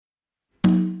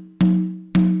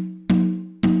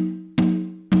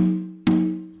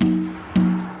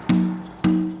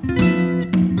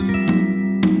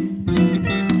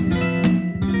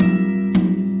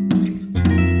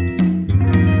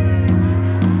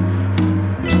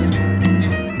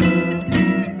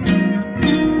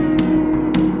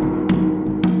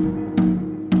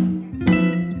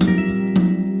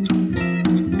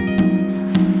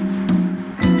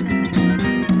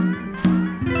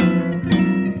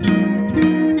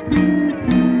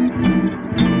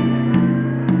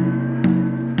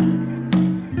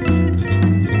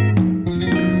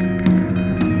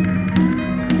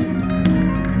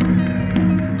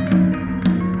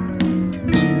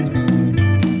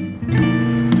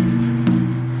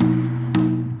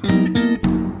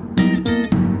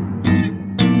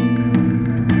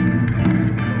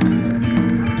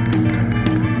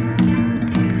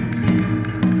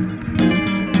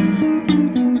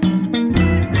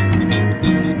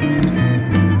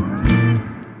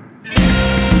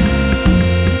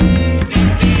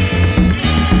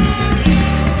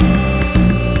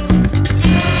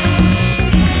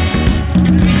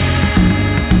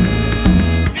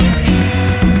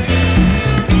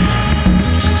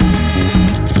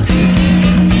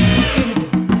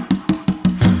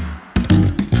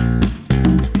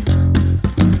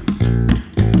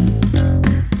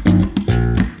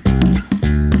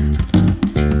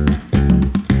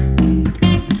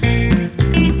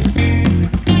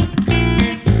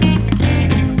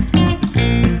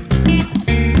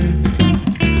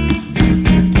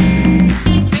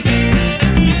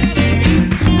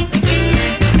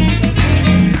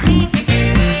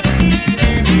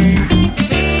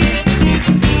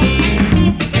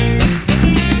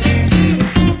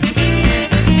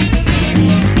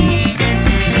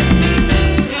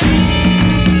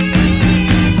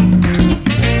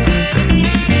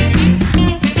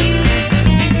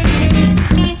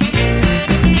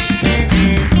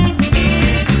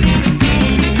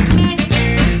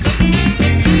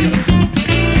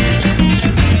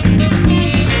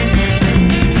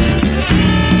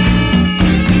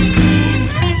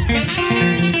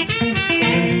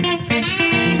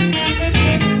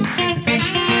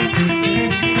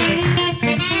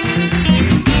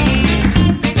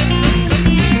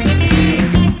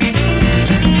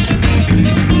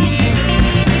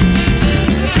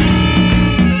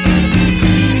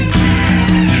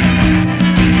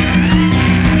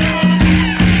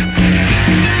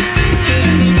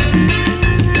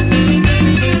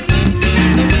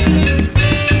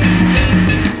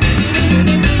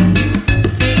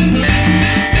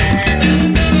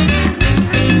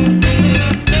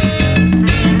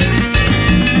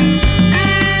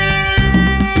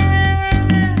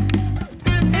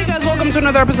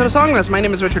another episode of Songless. My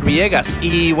name is Richard Villegas.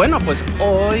 Y bueno, pues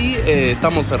hoy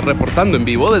estamos reportando en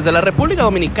vivo desde la República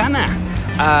Dominicana.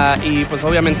 Y pues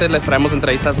obviamente les traemos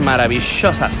entrevistas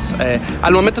maravillosas.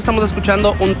 Al momento estamos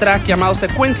escuchando un track llamado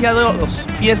Secuencia 2,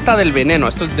 Fiesta del Veneno.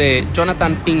 Esto es de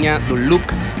Jonathan Piña Duluc.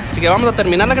 Así que vamos a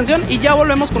terminar la canción y ya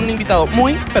volvemos con un invitado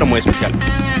muy, pero muy especial.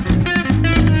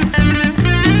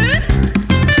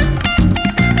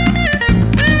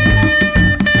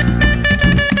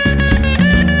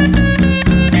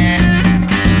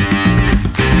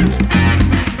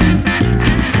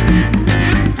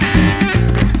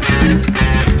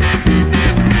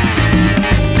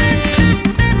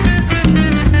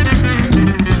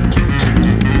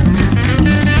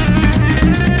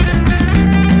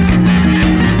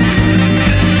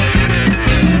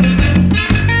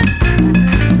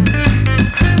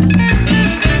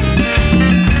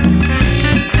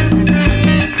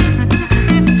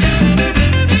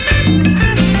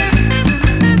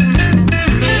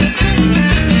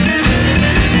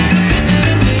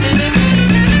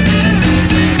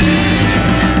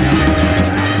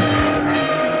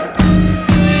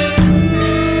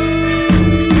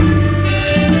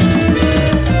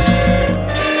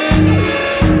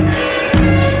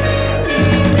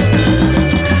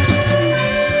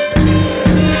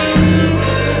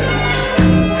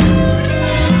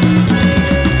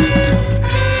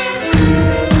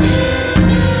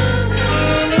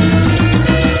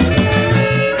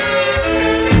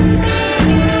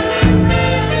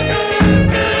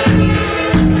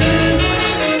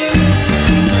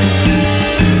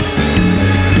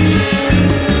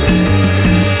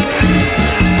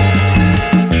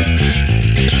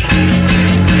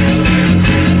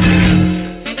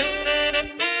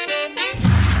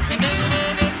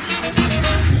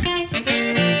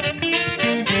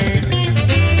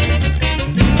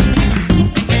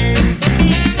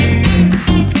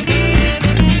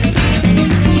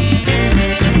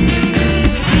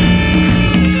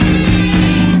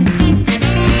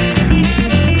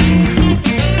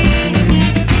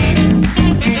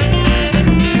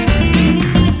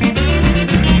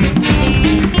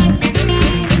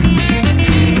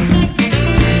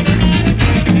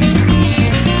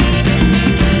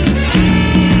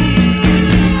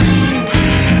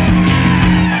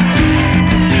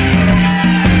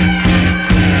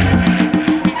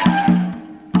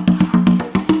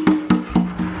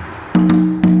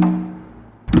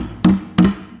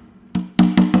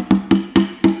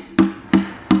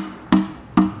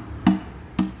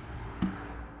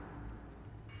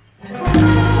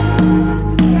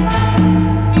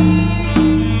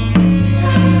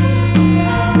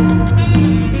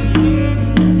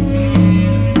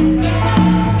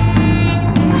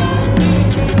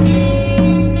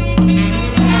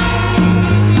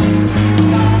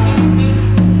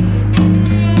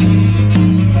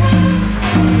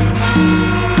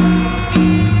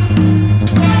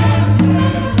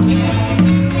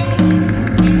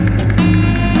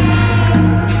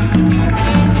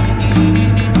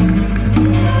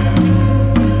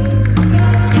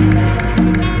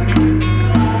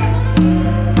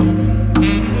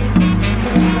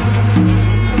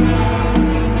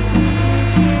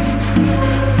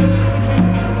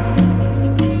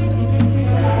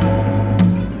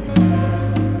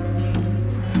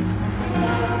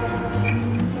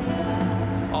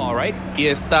 Y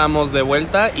estamos de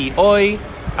vuelta y hoy,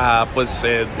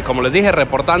 como les dije,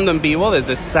 reportando en vivo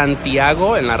desde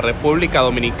Santiago, en la República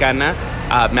Dominicana,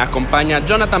 me acompaña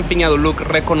Jonathan Piña Duluc,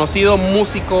 reconocido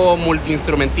músico,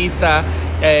 multiinstrumentista,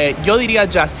 yo diría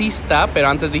jazzista, pero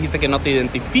antes dijiste que no te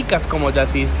identificas como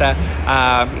jazzista,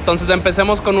 entonces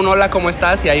empecemos con un hola, ¿cómo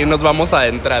estás? Y ahí nos vamos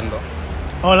adentrando.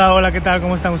 Hola, ¿qué tal?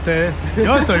 ¿Cómo están ustedes?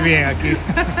 Yo estoy bien aquí.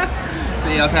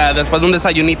 Sí, o sea, después de un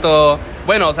desayunito.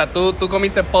 Bueno, o sea, tú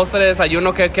comiste postre,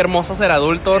 desayuno, qué hermoso ser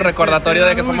adulto, recordatorio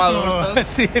de que somos adultos.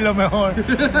 Sí, lo mejor.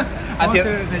 Postre,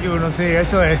 desayuno, sí,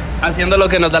 eso es. Haciendo lo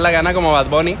que nos da la gana como Bad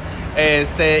Bunny.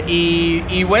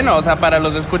 Y bueno, o sea, para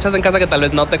los escuchas en casa que tal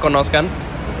vez no te conozcan,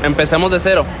 empecemos de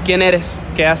cero. ¿Quién eres?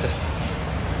 ¿Qué haces?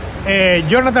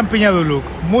 Jonathan Piña Duluc,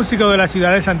 músico de la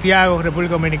ciudad de Santiago,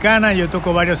 República Dominicana. Yo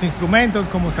toco varios instrumentos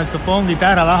como saxofón,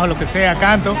 guitarra, bajo, lo que sea,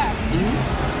 canto.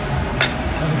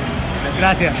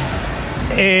 Gracias.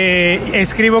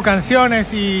 Escribo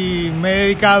canciones y me he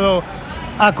dedicado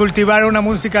a cultivar una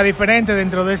música diferente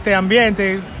dentro de este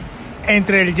ambiente,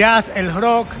 entre el jazz, el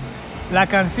rock, la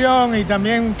canción y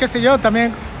también, qué sé yo,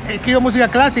 también escribo música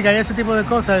clásica y ese tipo de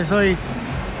cosas. Soy,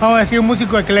 vamos a decir, un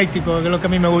músico ecléctico, que es lo que a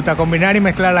mí me gusta, combinar y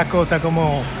mezclar las cosas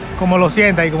como lo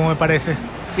sienta y como me parece.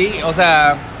 Sí, o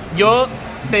sea, yo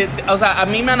o sea, a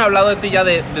mí me han hablado de ti ya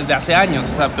desde hace años.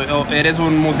 O sea, eres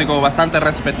un músico bastante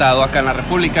respetado acá en la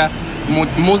República.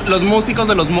 Los músicos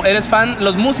eres fan,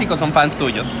 los músicos son fans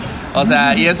tuyos. O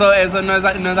sea, y eso no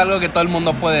es algo que todo el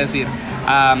mundo puede decir.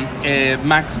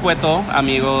 Max Cueto,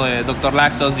 amigo de Dr.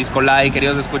 Laxos, Discolai,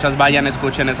 queridos escuchas, vayan,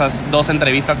 escuchen esas 2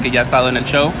 entrevistas que ya ha estado en el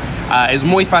show. Es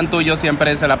muy fan tuyo,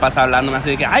 siempre se la pasa hablándome así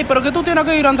de que, ay, pero que tú tienes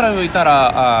que ir a entrevistar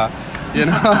a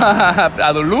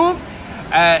Duluc.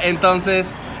 Entonces,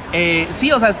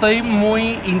 sí, o sea, estoy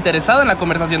muy interesado en la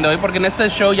conversación de hoy porque en este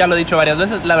show, ya lo he dicho varias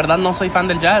veces, la verdad no soy fan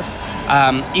del jazz.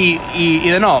 Y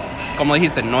de nuevo, como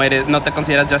dijiste, no te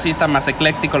consideras jazzista, más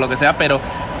ecléctico, lo que sea, pero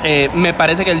me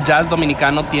parece que el jazz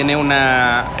dominicano tiene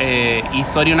una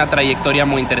historia, una trayectoria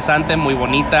muy interesante, muy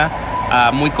bonita,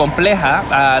 muy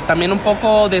compleja, también un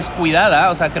poco descuidada.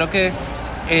 O sea, creo que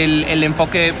el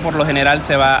enfoque por lo general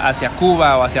se va hacia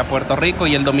Cuba o hacia Puerto Rico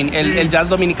y el jazz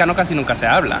dominicano casi nunca se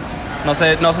habla. No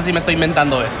sé si me estoy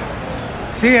inventando eso.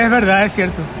 Sí, es verdad, es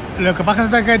cierto. Lo que pasa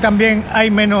es que también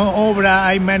hay menos obra,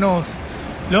 hay menos...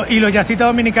 y los jazzistas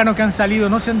dominicanos que han salido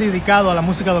no se han dedicado a la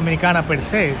música dominicana per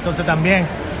se. Entonces también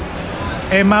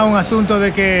es más un asunto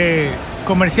de que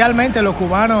comercialmente los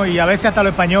cubanos y a veces hasta lo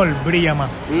español brilla más.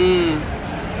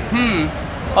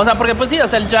 O sea, porque pues sí, o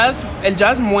sea, el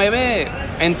jazz mueve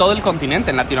en todo el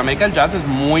continente. En Latinoamérica el jazz es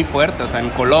muy fuerte, o sea, en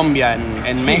Colombia,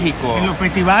 en sí, México. En los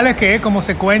festivales, que es como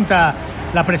se cuenta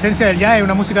la presencia del jazz, es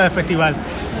una música de festival.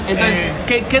 Entonces,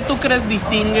 ¿qué tú crees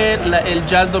distingue el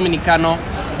jazz dominicano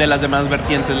de las demás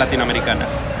vertientes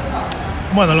latinoamericanas?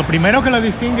 Bueno, lo primero que lo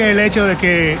distingue es el hecho de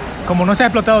que, como no se ha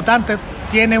explotado tanto,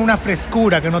 tiene una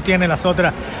frescura que no tiene las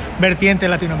otras vertientes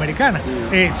latinoamericanas.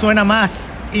 Suena más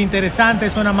interesante,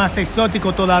 suena más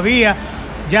exótico todavía.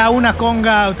 Ya una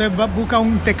conga, usted busca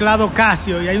un teclado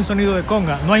Casio y hay un sonido de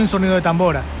conga, no hay un sonido de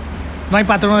tambora. No hay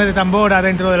patrones de tambora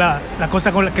dentro de la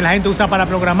cosa que la gente usa para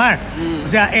programar. O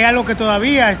sea, es algo que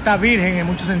todavía está virgen en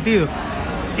muchos sentidos.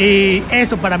 Y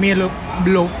eso para mí es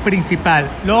lo principal.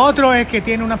 Lo otro es que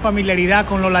tiene una familiaridad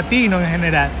con los latinos en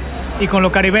general y con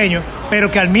los caribeños,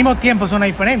 pero que al mismo tiempo suena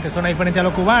diferente a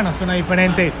los cubanos, suena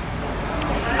diferente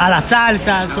a la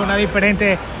salsa, suena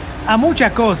diferente a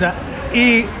muchas cosas.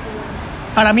 Y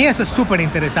para mí eso es súper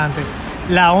interesante.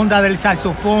 La onda del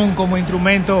saxofón como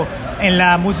instrumento en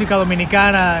la música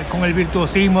dominicana, con el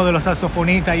virtuosismo de los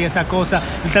saxofonistas y esa cosa,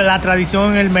 la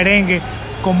tradición en el merengue,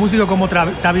 con músicos como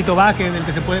Tabito Vázquez, del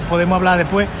que podemos hablar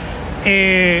después,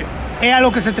 es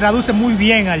algo que se traduce muy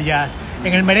bien al jazz.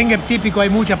 En el merengue típico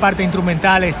hay muchas partes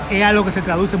instrumentales, es algo que se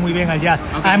traduce muy bien al jazz.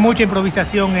 Okay. Hay mucha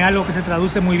improvisación, es algo que se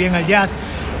traduce muy bien al jazz.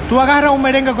 Tú agarras un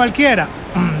merengue cualquiera,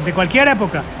 de cualquier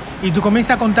época, y tú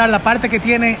comienzas a contar la parte que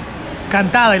tiene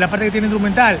cantada y la parte que tiene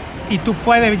instrumental, y tú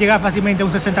puedes llegar fácilmente a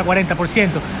un 60-40%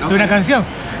 de una canción.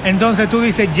 Entonces tú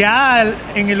dices, ya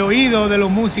en el oído de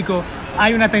los músicos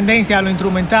hay una tendencia a lo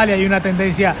instrumental y hay una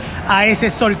tendencia a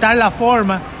ese soltar la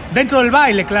forma. Dentro del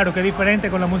baile, claro, que es diferente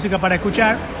con la música para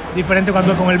escuchar, diferente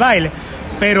cuando es con el baile,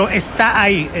 pero está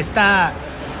ahí, está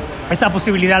esa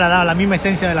posibilidad la da la misma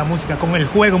esencia de la música, con el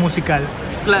juego musical.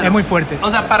 Claro. Es muy fuerte.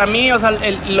 O sea, para mí, o sea,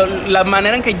 la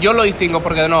manera en que yo lo distingo,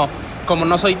 porque no, como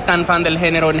no soy tan fan del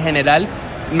género en general,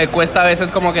 me cuesta a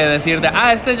veces como que decir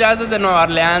este jazz es de Nueva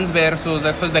Orleans versus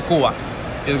esto es de Cuba.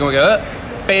 Y es como que...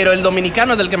 Pero el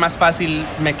dominicano es el que más fácil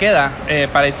me queda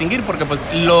para distinguir, porque pues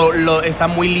lo está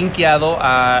muy linkeado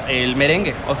a el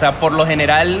merengue. O sea, por lo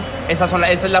general esa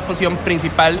es la función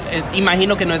principal.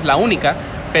 Imagino que no es la única,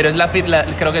 pero es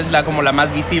creo que es como la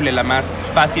más visible, la más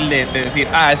fácil de decir,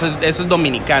 eso es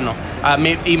dominicano.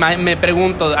 Me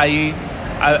pregunto,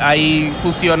 hay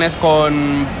fusiones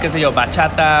con, qué sé yo,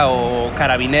 bachata o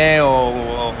carabiné o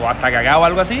hasta gagá o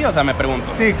algo así. O sea, me pregunto.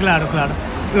 Sí, claro.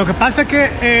 Lo que pasa es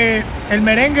que el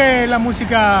merengue es la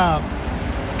música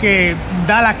que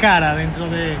da la cara dentro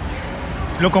de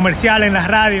lo comercial en las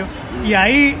radios, y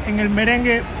ahí en el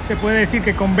merengue se puede decir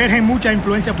que convergen muchas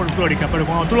influencias folclóricas, pero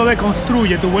cuando tú lo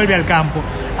deconstruyes, tú vuelves al campo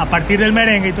a partir del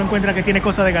merengue y tú encuentras que tiene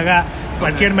cosas de gagá,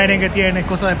 cualquier merengue tiene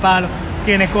cosas de palo,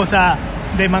 tiene cosas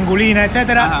de mangulina,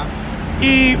 etcétera. Ajá.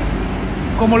 Y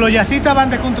como los jazzistas van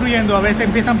deconstruyendo, a veces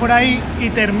empiezan por ahí y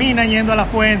terminan yendo a la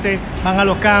fuente, van a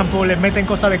los campos, les meten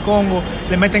cosas de congo,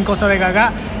 les meten cosas de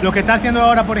gagá. Lo que está haciendo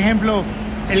ahora, por ejemplo,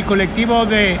 el colectivo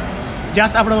de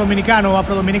jazz afrodominicano,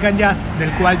 Afro Dominican Jazz,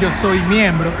 del cual yo soy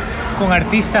miembro, con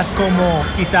artistas como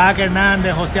Isaac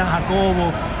Hernández, José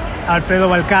Jacobo, Alfredo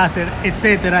Balcácer,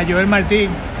 etcétera, Joel Martín,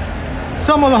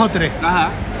 somos 2 o 3. Ajá.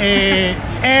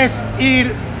 Es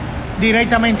ir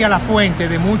directamente a la fuente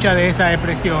de muchas de esas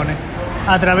expresiones,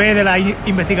 a través de las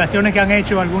investigaciones que han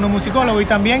hecho algunos musicólogos, y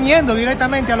también yendo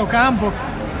directamente a los campos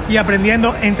y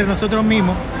aprendiendo entre nosotros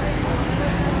mismos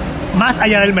más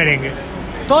allá del merengue.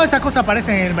 Todas esas cosas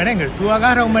aparecen en el merengue. Tú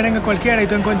agarras un merengue cualquiera y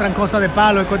tú encuentras cosas de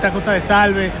palo, encuentras cosas de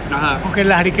salve. Ajá. Porque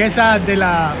la riqueza de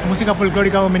la música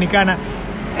folclórica dominicana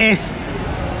es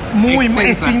muy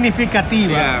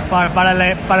significativa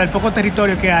para el poco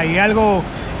territorio que hay. Es algo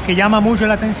que llama mucho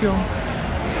la atención.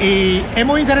 Y es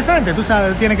muy interesante, tú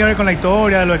sabes, tiene que ver con la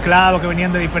historia de los esclavos que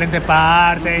venían de diferentes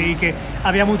partes y que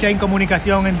había mucha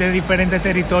incomunicación entre diferentes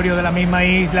territorios de la misma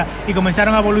isla y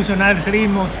comenzaron a evolucionar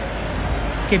ritmos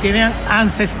que tenían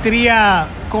ancestría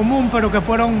común pero que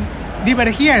fueron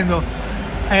divergiendo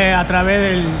a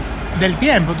través del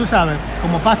tiempo, tú sabes,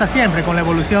 como pasa siempre con la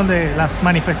evolución de las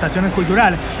manifestaciones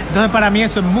culturales. Entonces para mí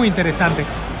eso es muy interesante,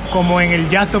 como en el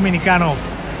jazz dominicano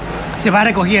se va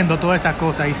recogiendo todas esas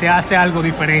cosas y se hace algo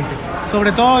diferente.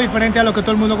 Sobre todo diferente a lo que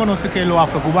todo el mundo conoce, que es lo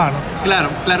afrocubano. Claro.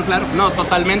 No,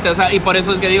 totalmente. O sea, y por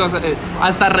eso es que digo, o sea,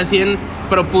 hasta recién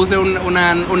propuse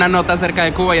una nota acerca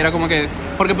de Cuba y era como que...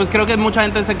 Porque pues creo que mucha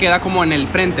gente se queda como en el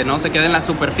frente, ¿no? Se queda en la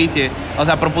superficie. O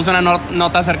sea, propuse una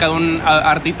nota acerca de un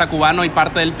artista cubano y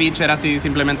parte del pitch era así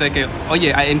simplemente de que,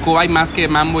 oye, en Cuba hay más que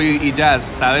mambo y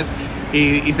jazz, ¿sabes?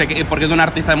 Y sé que, porque es un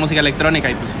artista de música electrónica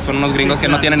y pues son unos gringos que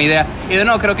no tienen idea. Y de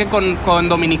nuevo, creo que con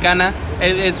Dominicana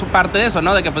es parte de eso,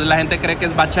 ¿no? De que pues la gente cree que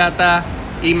es bachata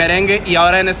y merengue y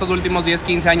ahora en estos últimos 10,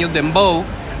 15 años dembow.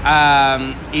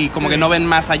 Y como que no ven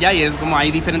más allá y es como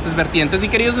hay diferentes vertientes y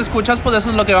queridos escuchas, pues eso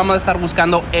es lo que vamos a estar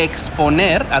buscando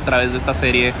exponer a través de esta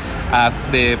serie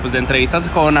de entrevistas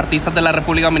con artistas de la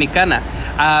República Dominicana.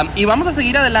 Y vamos a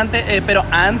seguir adelante, pero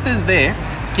antes de...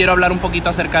 Quiero hablar un poquito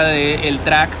acerca del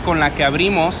track con la que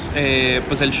abrimos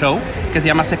pues el show, que se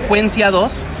llama Secuencia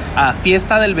 2,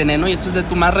 Fiesta del Veneno, y esto es de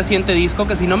tu más reciente disco,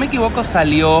 que si no me equivoco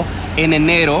salió en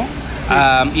enero.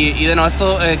 Sí. Y de nuevo,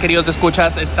 esto, queridos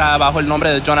escuchas, está bajo el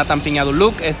nombre de Jonathan Piña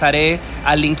Duluc. Estaré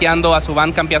linkeando a su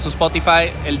Bandcamp y a su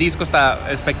Spotify. El disco está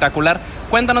espectacular.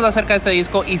 Cuéntanos acerca de este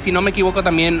disco y si no me equivoco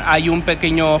también hay un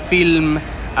pequeño film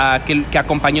que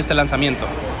acompañó este lanzamiento.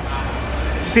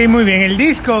 Sí, muy bien. El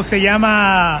disco se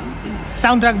llama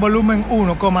Soundtrack Volumen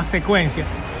 1, Secuencia.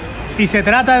 Y se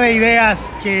trata de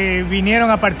ideas que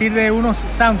vinieron a partir de unos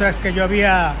soundtracks que yo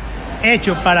había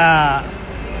hecho para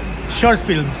short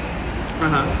films.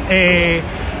 Ajá.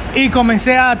 Y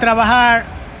comencé a trabajar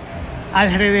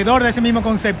alrededor de ese mismo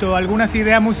concepto, algunas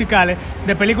ideas musicales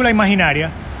de película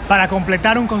imaginaria para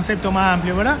completar un concepto más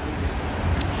amplio, ¿verdad?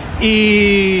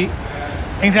 Y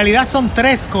en realidad son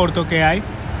 3 cortos que hay.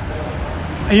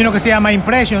 Hay uno que se llama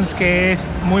Impressions, que es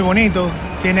muy bonito,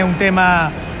 tiene un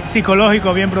tema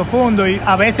psicológico bien profundo y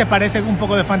a veces parece un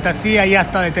poco de fantasía y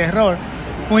hasta de terror,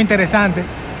 muy interesante,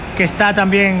 que está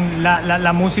también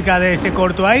la música de ese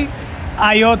corto ahí.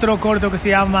 Hay otro corto que se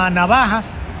llama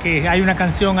Navajas, que hay una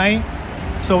canción ahí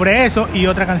sobre eso y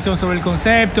otra canción sobre el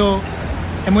concepto,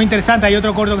 es muy interesante. Hay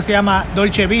otro corto que se llama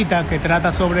Dolce Vita, que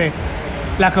trata sobre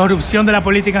la corrupción de la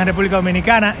política en República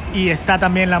Dominicana y está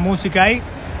también la música ahí.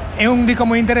 Es un disco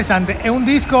muy interesante. Es un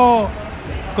disco,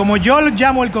 como yo lo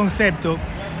llamo el concepto,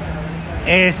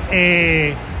 es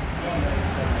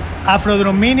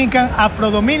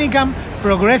Afro-Dominican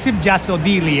Progressive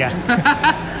Jazzodilia.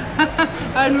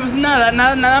 Pues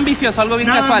nada ambicioso, algo bien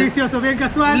casual. Nada ambicioso, bien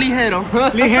casual. Ligero.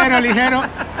 Ligero.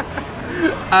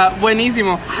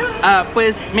 Buenísimo.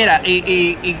 Pues mira,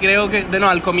 y creo que, de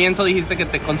nuevo, al comienzo dijiste que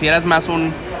te consideras más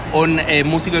un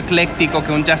músico ecléctico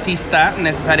que un jazzista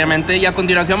necesariamente, y a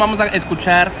continuación vamos a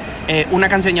escuchar una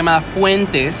canción llamada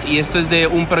Fuentes, y esto es de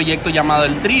un proyecto llamado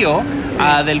El Trío,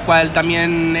 sí. Del cual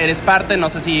también eres parte, no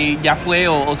sé si ya fue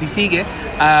o si sigue,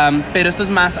 pero esto es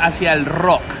más hacia el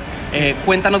rock.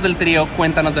 Cuéntanos del Trío,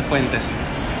 cuéntanos de Fuentes.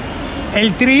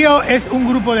 El Trío es un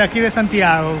grupo de aquí de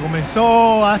Santiago,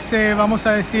 comenzó hace, vamos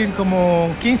a decir,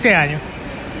 como 15 años,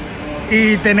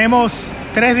 y tenemos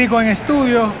 3 discos en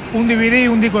estudio, un DVD y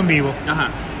un disco en vivo. Ajá.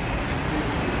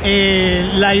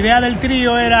 La idea del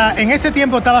Trío era, en ese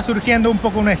tiempo estaba surgiendo un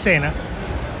poco una escena,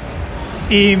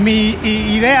 y mi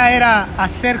idea era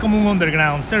hacer como un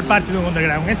underground, ser parte de un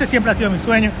underground. Ese siempre ha sido mi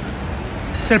sueño,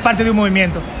 ser parte de un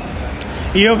movimiento.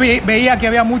 Y yo veía que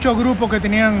había muchos grupos que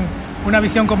tenían una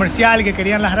visión comercial y que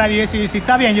querían la radio y eso, y yo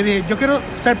está bien, yo dije, yo quiero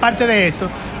ser parte de esto,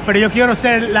 pero yo quiero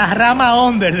ser la rama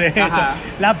under de eso. Ajá.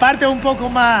 La parte un poco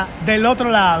más del otro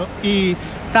lado, y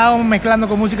estábamos mezclando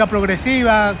con música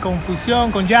progresiva, con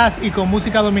fusión, con jazz y con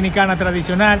música dominicana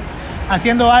tradicional,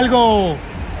 haciendo algo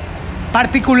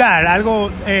particular, algo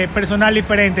personal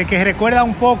diferente, que recuerda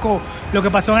un poco lo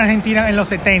que pasó en Argentina en los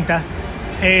 70,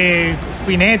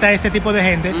 Spinetta, ese tipo de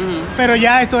gente. Pero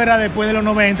ya esto era después de los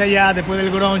 90, ya después del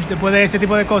grunge, después de ese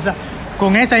tipo de cosas,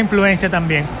 con esa influencia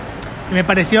también. Y me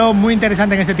pareció muy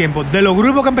interesante en ese tiempo. De los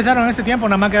grupos que empezaron en ese tiempo,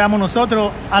 nada más quedamos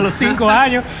nosotros a los 5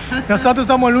 años. Nosotros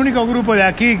somos el único grupo de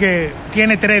aquí que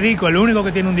tiene 3 discos, el único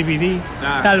que tiene un DVD.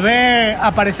 Claro. Tal vez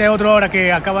aparece otro ahora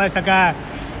que acaba de sacar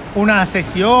una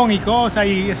sesión y cosas,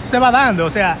 y eso se va dando. O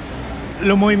sea,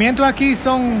 los movimientos aquí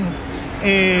son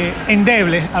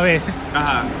endebles a veces.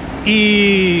 Ajá.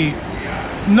 Y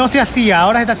no se hacía,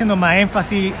 ahora se está haciendo más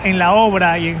énfasis en la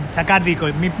obra y en sacar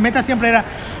discos. Mi meta siempre era,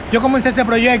 yo comencé ese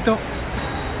proyecto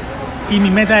y mi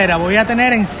meta era, voy a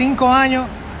tener en 5 años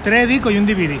 3 discos y un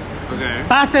DVD. Okay.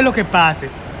 Pase lo que pase.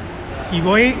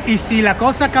 Y si la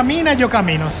cosa camina, yo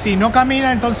camino. Si no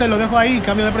camina, entonces lo dejo ahí y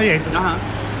cambio de proyecto. Ajá.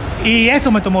 Y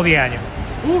eso me tomó 10 años.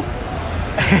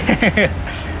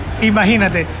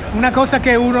 Imagínate, una cosa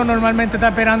que uno normalmente está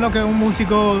esperando que un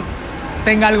músico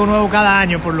tenga algo nuevo cada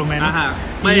año por lo menos. Ajá.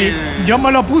 Y yo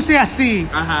me lo puse así,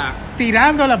 Ajá.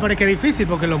 tirándola, pero es que es difícil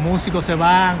porque los músicos se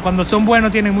van, cuando son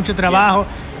buenos tienen mucho trabajo,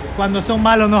 cuando son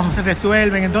malos no se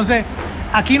resuelven. Entonces,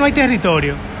 aquí no hay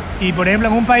territorio. Y por ejemplo,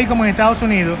 en un país como en Estados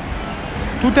Unidos,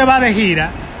 tú te vas de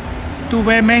gira, tú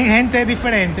ves gente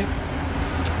diferente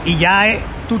y ya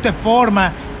tú te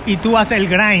formas y tú haces el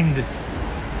grind.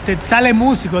 Te sale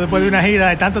músico después de una gira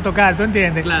de tanto tocar, ¿tú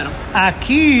entiendes? Claro.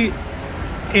 Aquí,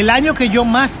 el año que yo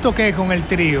más toqué con el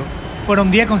trío, fueron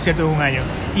 10 conciertos en un año.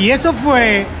 Y eso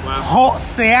fue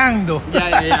joseando.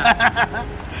 Ya.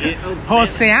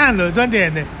 Joseando, ¿tú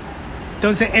entiendes?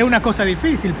 Entonces es una cosa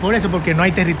difícil, por eso, porque no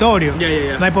hay territorio,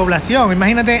 Ya. no hay población.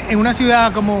 Imagínate en una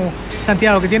ciudad como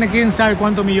Santiago, que tiene quién sabe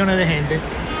cuántos millones de gente,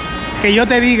 que yo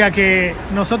te diga que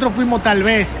nosotros fuimos tal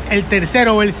vez el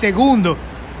tercero o el segundo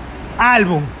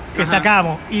álbum que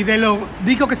sacamos, y de los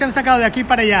discos que se han sacado de aquí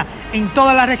para allá en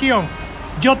toda la región,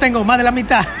 yo tengo más de la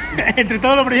mitad entre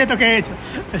todos los proyectos que he hecho.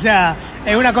 O sea,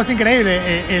 es una cosa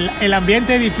increíble. El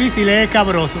ambiente es difícil, es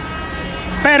cabroso,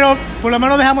 pero por lo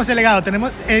menos dejamos ese legado.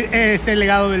 Tenemos ese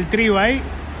legado del trío ahí.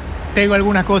 Tengo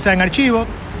algunas cosas en archivo.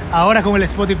 Ahora con el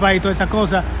Spotify y todas esas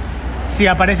cosas, si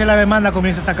aparece la demanda,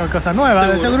 comienzo a sacar cosas nuevas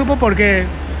de ese grupo, porque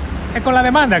es con la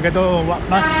demanda que todo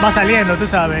va saliendo, tú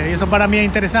sabes. Y eso para mí es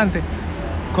interesante,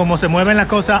 cómo se mueven las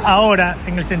cosas ahora,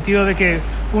 en el sentido de que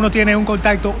uno tiene un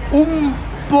contacto un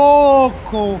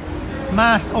poco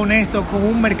más honesto con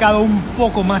un mercado un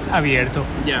poco más abierto.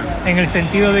 Ya. En el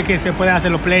sentido de que se pueden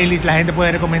hacer los playlists, la gente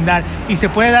puede recomendar y se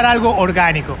puede dar algo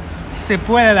orgánico. Se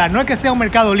puede dar, no es que sea un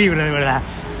mercado libre de verdad,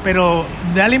 pero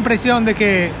da la impresión de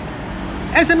que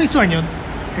ese es mi sueño,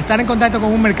 estar en contacto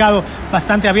con un mercado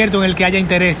bastante abierto en el que haya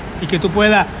interés y que tú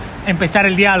puedas empezar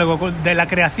el diálogo de la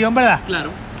creación, ¿verdad?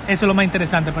 Claro. Eso es lo más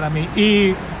interesante para mí.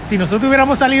 Y si nosotros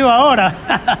hubiéramos salido ahora,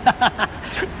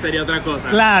 Sería otra cosa.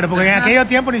 claro, porque en aquellos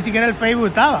tiempos ni siquiera el Facebook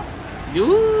estaba.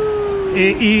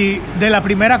 Y de la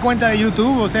primera cuenta de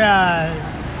YouTube, o sea,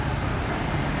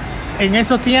 en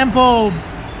esos tiempos,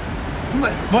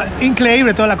 bueno,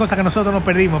 increíble todas las cosas que nosotros nos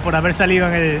perdimos por haber salido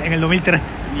en el 2003.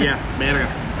 Ya, verga.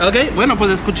 Ok, bueno,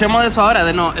 pues escuchemos eso ahora.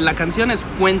 La canción es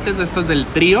Fuentes, esto es del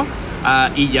trío.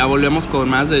 Y ya volvemos con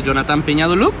más de Jonathan Piña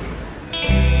Duluc.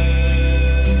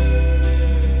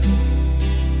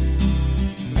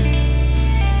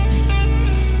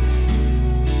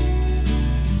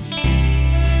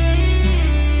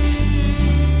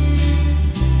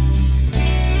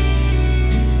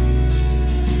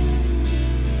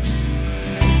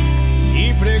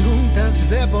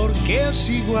 De por qué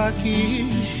sigo aquí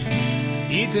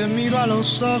y te miro a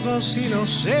los ojos y no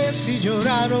sé si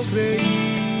llorar o reír.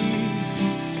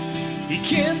 ¿Y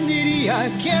quién diría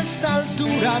que a esta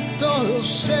altura todo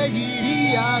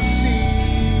seguiría así?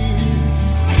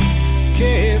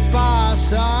 ¿Qué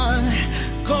pasa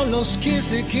con los que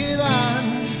se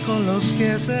quedan, con los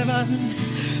que se van?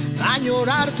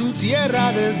 Añorar tu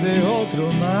tierra desde otro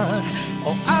mar,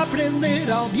 o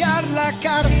aprender a odiar la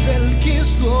cárcel que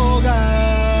es tu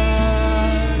hogar.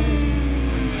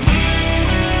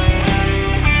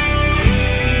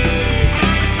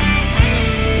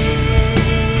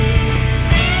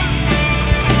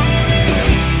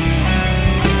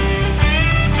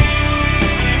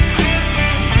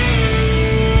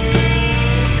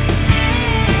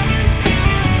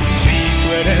 Si tu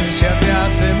herencia te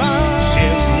hace mal, si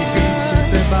es difícil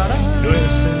separar lo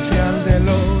esencial de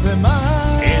lo demás,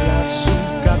 el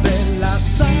azúcar de la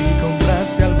sal, si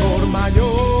compraste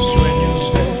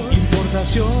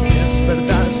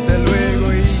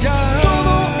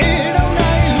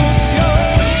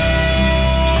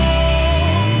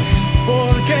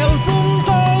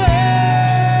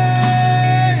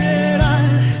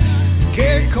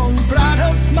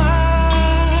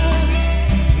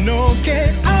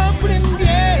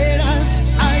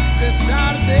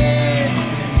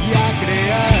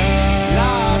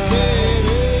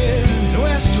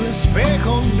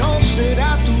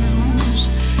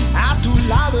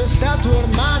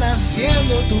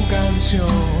cantando tu canción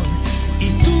y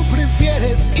tú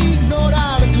prefieres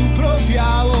ignorar tu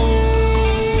propia voz.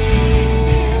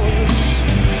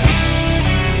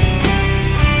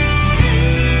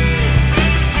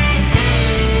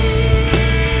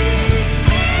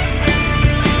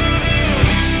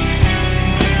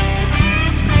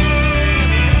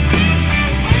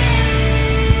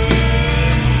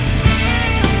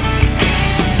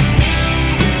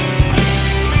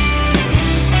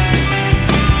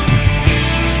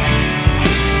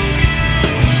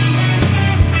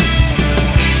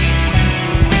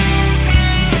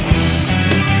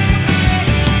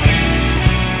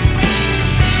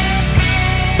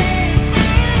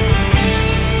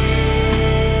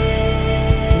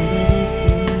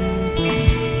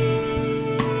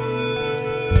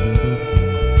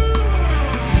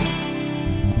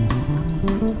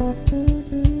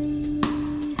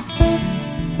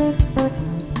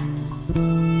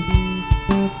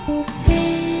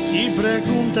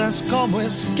 ¿Cómo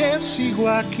es que sigo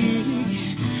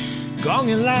aquí? Con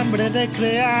el hambre de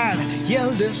crear y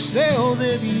el deseo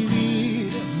de vivir,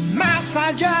 más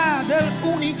allá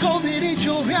del único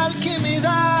derecho real que me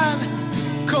dan,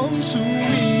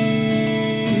 consumir.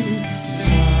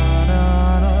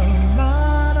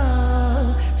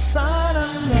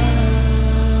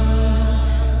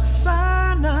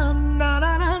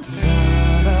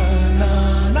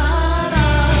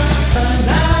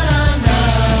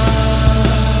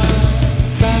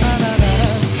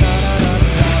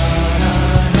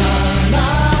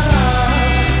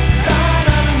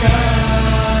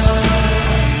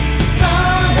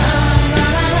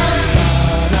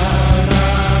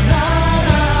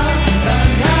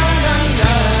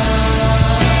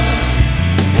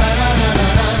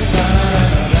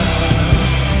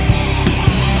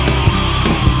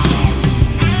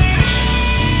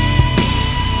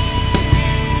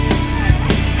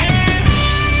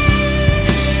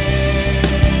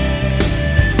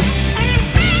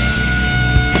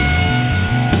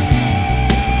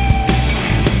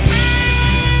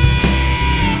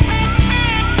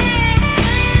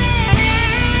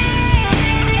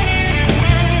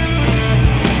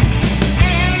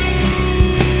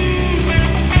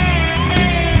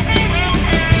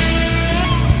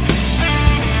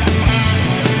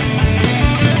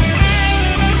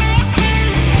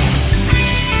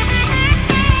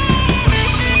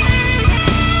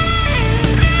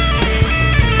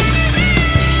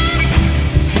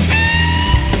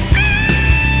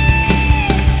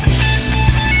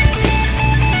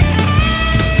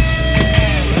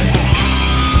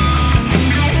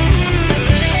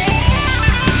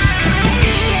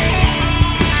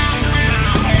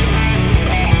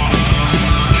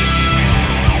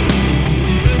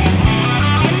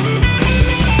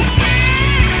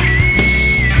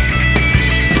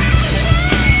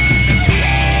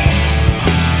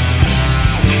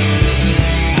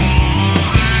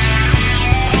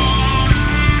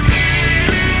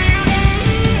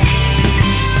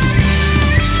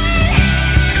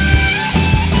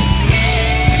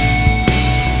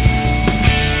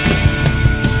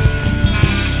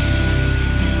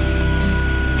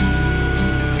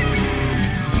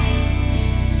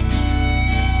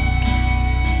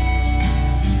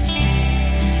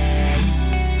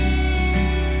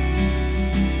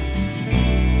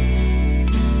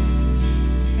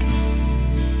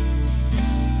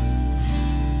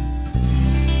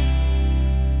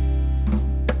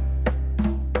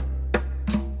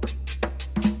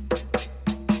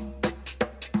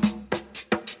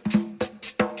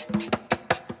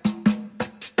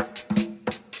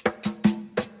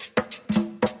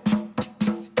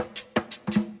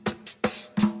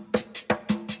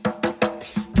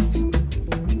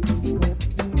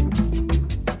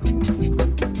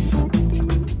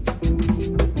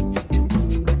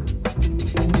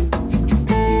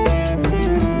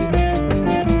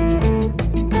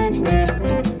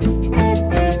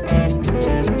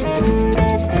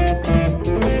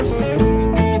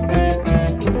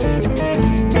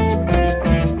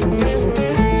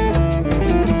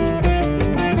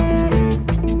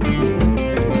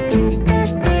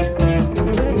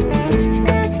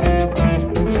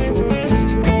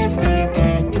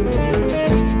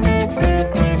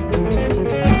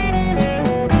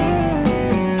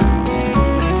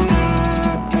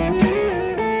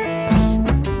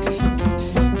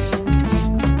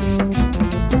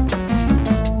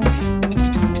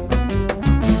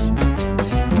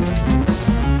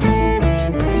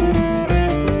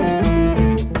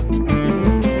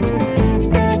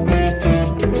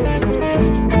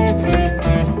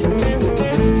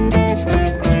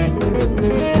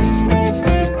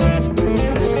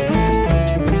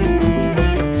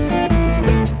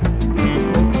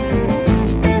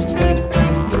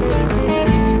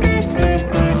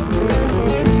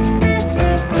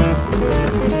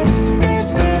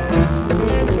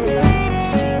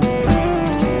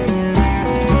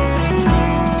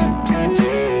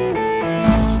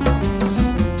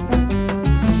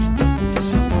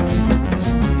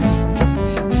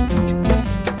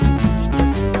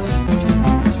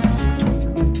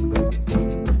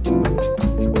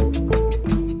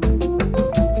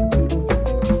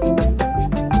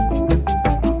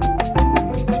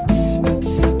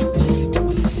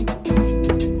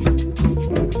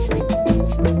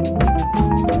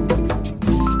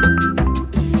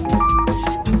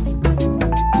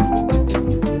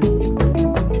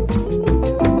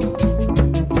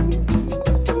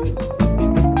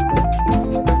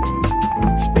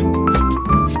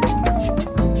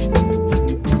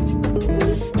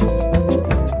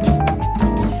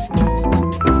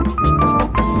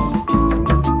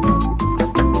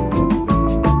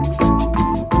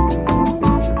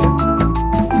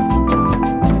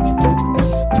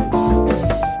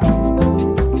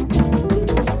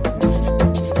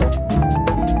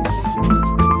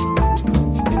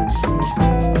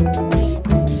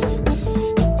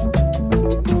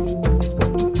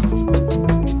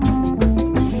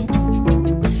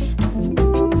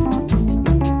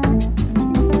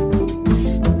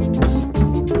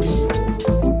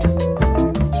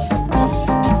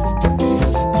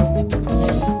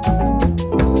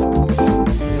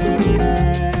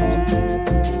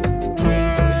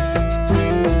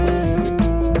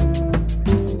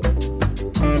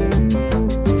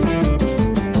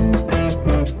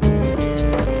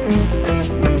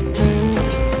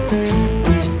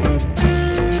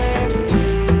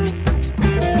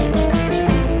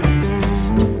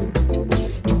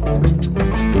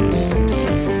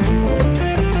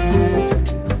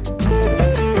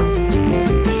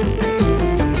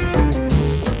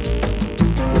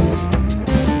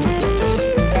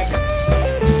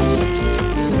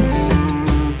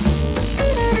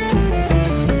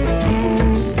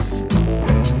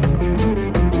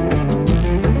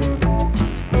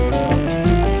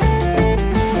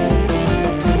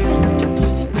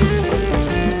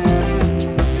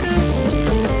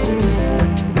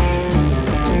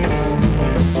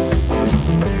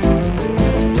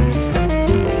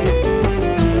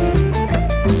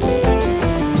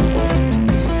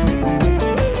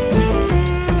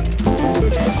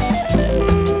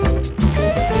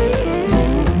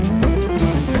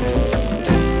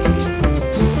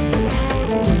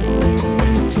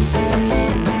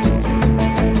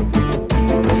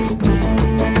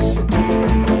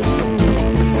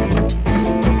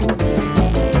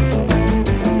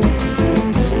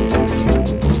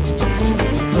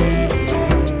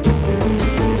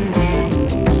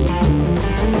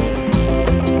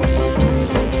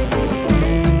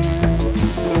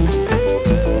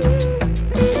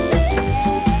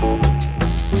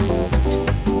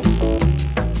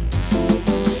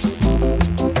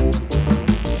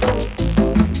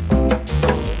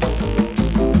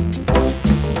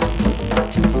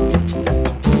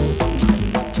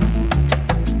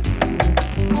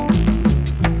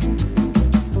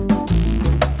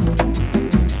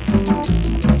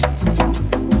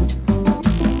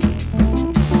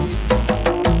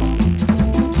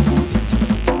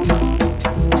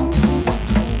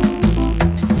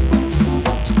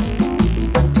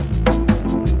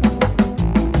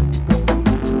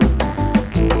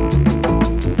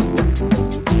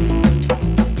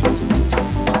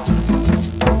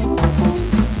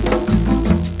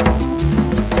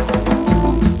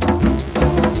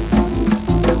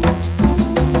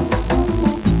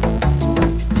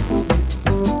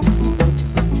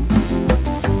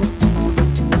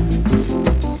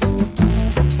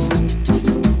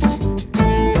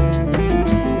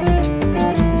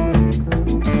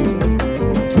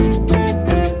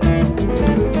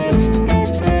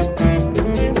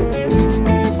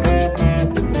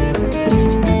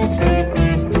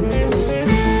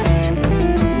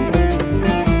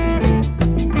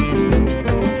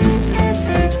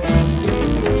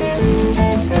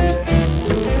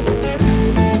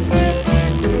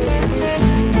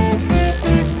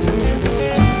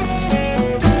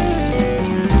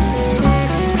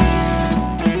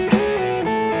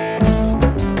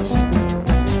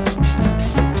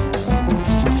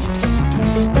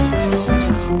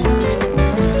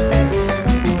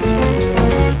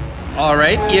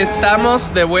 Alright, y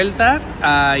estamos de vuelta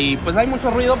y pues hay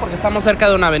mucho ruido porque estamos cerca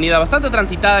de una avenida bastante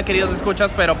transitada, queridos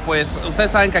escuchas, pero pues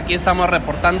ustedes saben que aquí estamos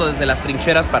reportando desde las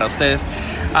trincheras para ustedes.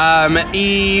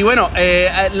 Y bueno,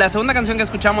 la segunda canción que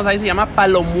escuchamos ahí se llama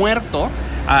Palo Muerto,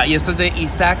 y esto es de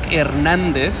Isaac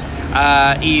Hernández,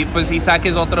 y pues Isaac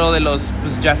es otro de los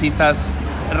jazzistas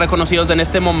reconocidos en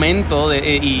este momento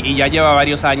y ya lleva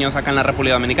varios años acá en la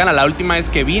República Dominicana. La última vez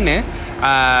que vine,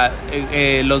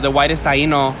 los de White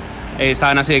Taíno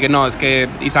estaban así de que no, es que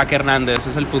Isaac Hernández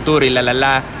es el futuro y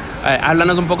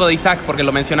háblanos un poco de Isaac, porque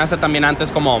lo mencionaste también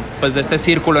antes como pues de este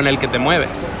círculo en el que te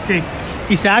mueves. Sí,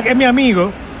 Isaac es mi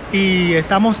amigo y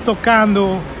estamos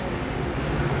tocando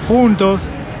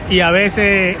juntos y a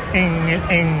veces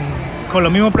con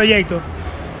los mismos proyectos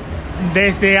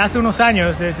desde hace unos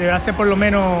años, desde hace por lo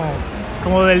menos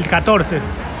como del 14,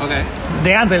 okay.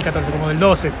 De antes del 14, como del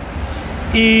 12.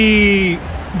 Y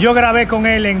yo grabé con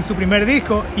él en su primer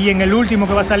disco y en el último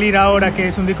que va a salir ahora, que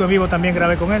es un disco en vivo, también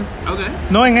grabé con él. Okay.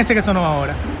 No en ese que sonó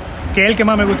ahora, que es el que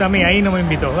más me gusta a mí, ahí no me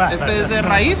invitó. ¿Este es de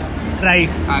Raíz?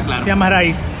 Raíz, claro. Se llama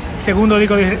Raíz. Segundo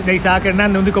disco de Isaac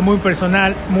Hernández, un disco muy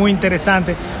personal, muy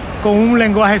interesante, con un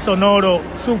lenguaje sonoro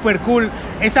súper cool.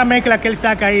 Esa mezcla que él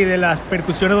saca ahí de las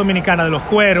percusiones dominicanas, de los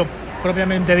cueros,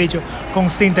 propiamente dicho, con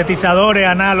sintetizadores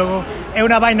análogos, es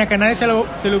una vaina que a nadie se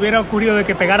le hubiera ocurrido de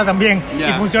que pegara tan bien,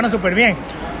 y funciona súper bien.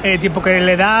 Tipo que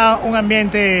le da un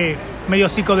ambiente medio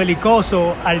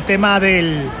psicodelicoso al tema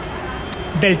del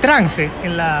trance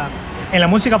en la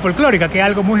música folclórica, que es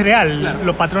algo muy real. Claro.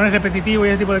 Los patrones repetitivos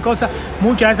y ese tipo de cosas,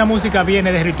 mucha de esa música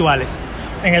viene de rituales.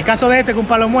 En el caso de este, con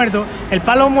Palo Muerto, el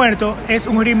palo muerto es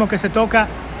un ritmo que se toca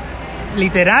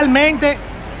literalmente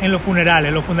en los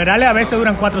funerales. Los funerales a veces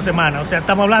duran 4 semanas, o sea,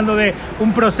 estamos hablando de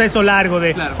un proceso largo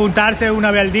de juntarse una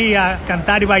vez al día,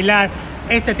 cantar y bailar,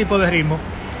 este tipo de ritmo.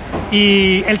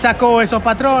 Y él sacó esos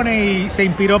patrones y se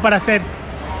inspiró para hacer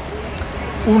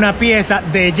una pieza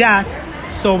de jazz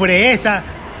sobre esa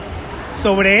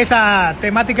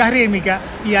temática rítmica,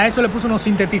 y a eso le puso unos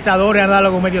sintetizadores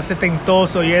análogos medio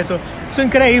setentosos y eso. Eso es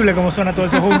increíble cómo suena todo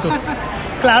eso junto.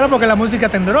 Claro, porque la música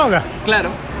te endroga. Claro,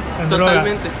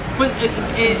 totalmente. Pues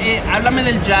háblame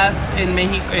del jazz en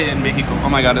México, oh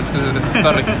my god,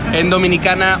 sorry, en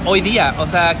Dominicana hoy día. O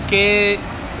sea, ¿qué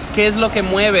es lo que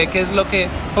mueve? ¿Qué es lo que...?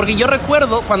 Porque yo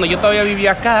recuerdo cuando yo todavía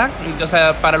vivía acá, o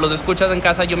sea, para los escuchas en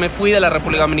casa, yo me fui de la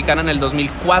República Dominicana en el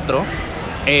 2004.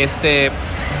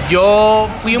 Yo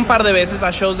fui un par de veces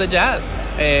a shows de jazz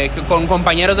con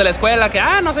compañeros de la escuela que,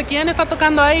 no sé quién está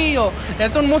tocando ahí, o este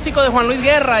es un músico de Juan Luis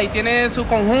Guerra y tiene su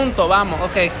conjunto, vamos,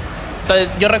 ok. Entonces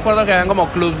yo recuerdo que habían como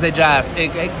clubs de jazz.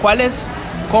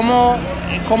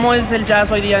 ¿Cómo es el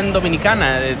jazz hoy día en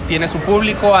Dominicana? ¿Tiene su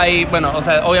público ahí? Bueno, o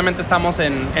sea, obviamente estamos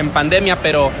en pandemia,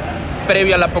 pero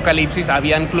previo al apocalipsis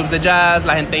habían clubs de jazz,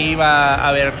 la gente iba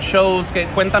a ver shows.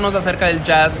 Cuéntanos acerca del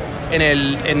jazz en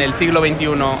el siglo XXI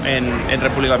en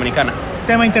República Dominicana.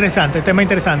 Tema interesante.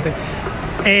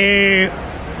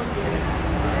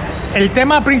 El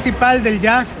tema principal del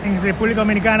jazz en República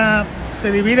Dominicana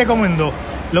se divide como en dos: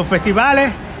 los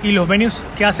festivales y los venues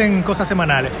que hacen cosas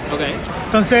semanales. Okay.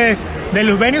 Entonces, de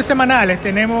los venues semanales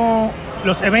tenemos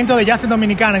los eventos de jazz en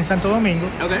Dominicana en Santo Domingo,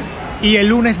 okay, y el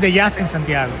lunes de jazz en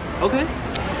Santiago. Okay.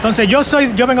 Entonces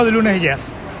yo vengo del lunes de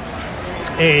jazz.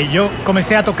 Yo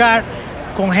comencé a tocar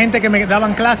con gente que me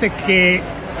daban clases que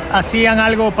hacían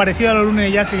algo parecido a los lunes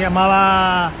de jazz, se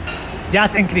llamaba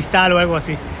Jazz en Cristal o algo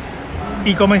así.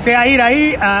 Y comencé a ir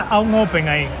ahí a un open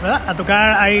ahí, ¿verdad? A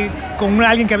tocar ahí con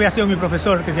alguien que había sido mi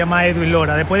profesor, que se llama Edwin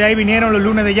Lora. Después de ahí vinieron los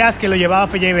lunes de jazz, que lo llevaba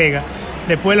Felley Vega.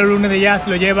 Después los lunes de jazz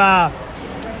lo lleva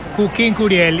Joaquín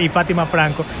Curiel y Fátima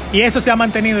Franco. Y eso se ha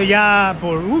mantenido ya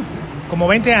por como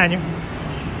 20 años.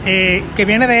 Que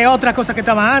viene de otra cosa que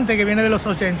estaba antes, que viene de los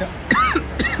 80.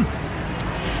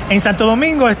 En Santo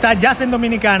Domingo está Jazz en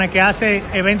Dominicana, que hace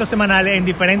eventos semanales en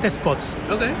diferentes spots.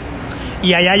 Okay.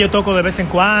 Y allá yo toco de vez en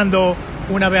cuando,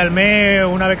 una vez al mes,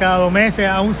 una vez cada 2 meses,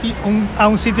 a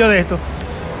un sitio de esto.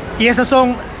 Y esos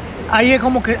son, ahí es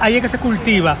que se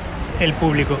cultiva el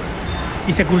público.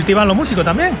 Y se cultivan los músicos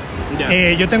también.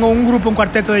 Yeah. Yo tengo un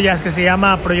cuarteto de jazz que se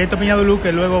llama Proyecto Piñadolú,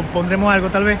 que luego pondremos algo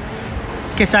tal vez,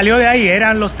 que salió de ahí.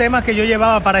 Eran los temas que yo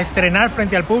llevaba para estrenar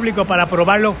frente al público, para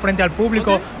probarlos frente al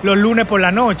público, okay, los lunes por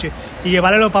la noche, y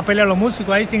llevarle los papeles a los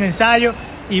músicos ahí sin ensayo,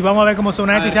 y vamos a ver cómo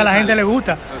suena esto y si a la gente le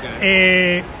gusta.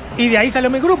 Okay. Y de ahí salió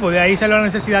mi grupo, de ahí salió la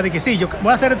necesidad de que sí, yo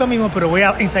voy a hacer esto mismo, pero voy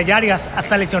a ensayar y a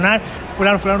seleccionar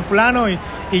fulano, y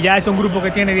ya es un grupo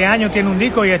que tiene 10 años, tiene un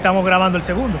disco y estamos grabando el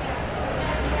segundo.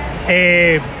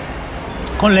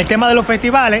 Con el tema de los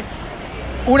festivales,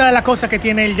 una de las cosas que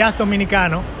tiene el jazz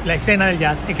dominicano, la escena del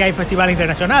jazz, es que hay festivales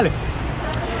internacionales.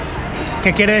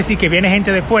 ¿Qué quiere decir? Que viene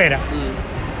gente de fuera.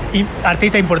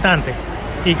 artista importante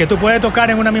y que tú puedes tocar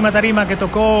en una misma tarima que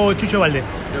tocó Chucho Valdés.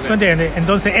 Okay. ¿Tú entiendes?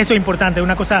 Entonces eso es importante.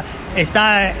 Una cosa,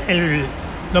 está el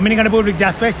Dominican Republic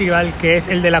Jazz Festival, que es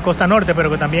el de la costa norte,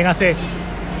 pero que también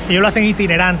ellos lo hacen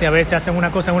itinerante, a veces hacen una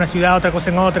cosa en una ciudad, otra cosa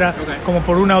en otra, okay, como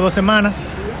por 1 o 2 semanas.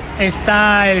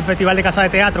 Está el Festival de Casa de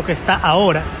Teatro, que está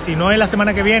ahora, si no es la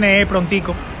semana que viene, es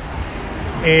prontico.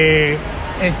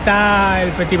 Está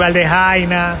el Festival de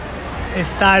Jaina,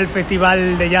 está el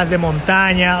Festival de Jazz de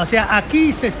Montaña. O sea,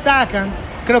 aquí se sacan,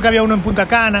 creo que había uno en Punta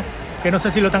Cana, que no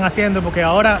sé si lo están haciendo, porque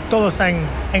ahora todo está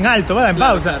en alto, ¿verdad? En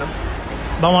pausa. Claro.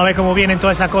 Vamos a ver cómo vienen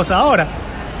todas esas cosas ahora.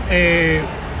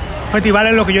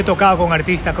 Festivales lo que yo he tocado con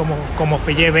artistas como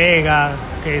Fellé Vega,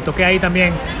 que toqué ahí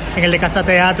también en el de Casa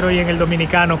Teatro y en el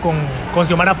Dominicano con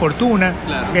Xiomara Fortuna,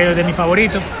 claro, que es de mis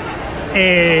favoritos.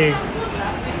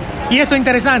 Y eso es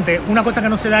interesante, una cosa que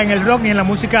no se da en el rock ni en la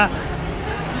música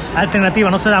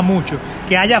alternativa, no se da mucho.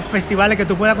 Que haya festivales que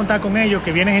tú puedas contar con ellos,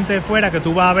 que viene gente de fuera, que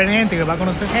tú vas a ver gente, que vas a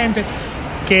conocer gente,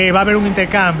 que va a haber un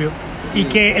intercambio. Y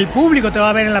que el público te va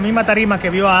a ver en la misma tarima que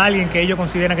vio a alguien que ellos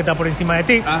consideran que está por encima de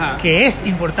ti, ajá, que es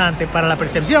importante para la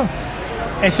percepción.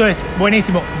 Eso es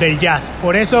buenísimo del jazz.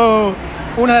 Por eso,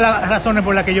 una de las razones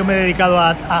por las que yo me he dedicado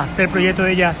a hacer proyectos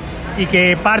de jazz y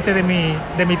que parte de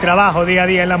mi trabajo día a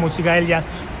día en la música es el jazz,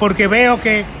 porque veo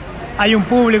que hay un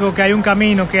público, que hay un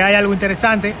camino, que hay algo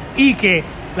interesante y que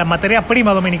la materia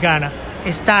prima dominicana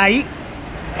está ahí.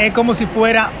 Es como si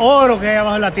fuera oro que hay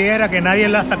abajo de la tierra, que nadie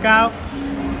la ha sacado,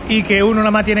 y que uno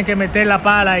nada más tiene que meter la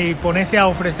pala y ponerse a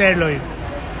ofrecerlo.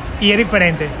 Y es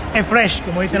diferente, es fresh,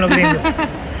 como dicen los gringos.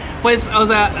 Pues, o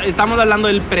sea, estamos hablando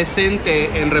del presente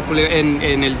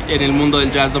en el mundo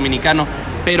del jazz dominicano,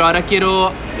 pero ahora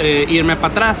quiero irme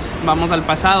para atrás, vamos al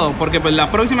pasado, porque pues la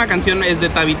próxima canción es de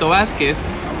Tabito Vázquez,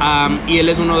 y él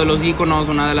es uno de los íconos,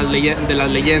 una de las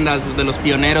leyendas, de los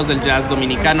pioneros del jazz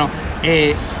dominicano.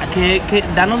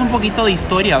 Danos un poquito de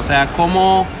historia, o sea,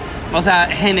 cómo... O sea,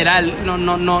 general,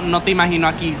 no te imagino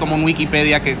aquí como en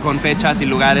Wikipedia que con fechas y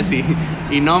lugares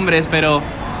y nombres, pero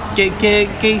 ¿qué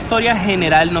historia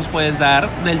general nos puedes dar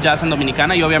del jazz en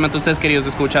Dominicana? Y obviamente ustedes, queridos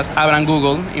escuchas, abran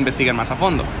Google, investiguen más a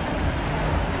fondo.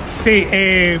 Sí,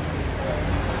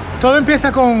 todo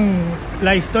empieza con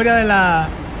la historia de la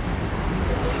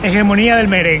hegemonía del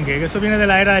merengue, que eso viene de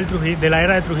la era de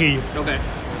Trujillo. Okay.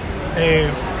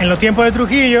 En los tiempos de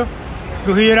Trujillo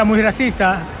era muy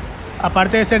racista.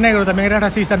 Aparte de ser negro, también era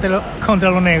racista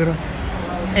contra los negros.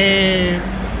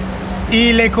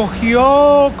 Y le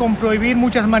cogió con prohibir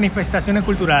muchas manifestaciones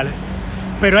culturales.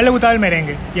 Pero a él le gustaba el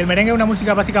merengue. Y el merengue es una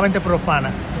música básicamente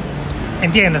profana.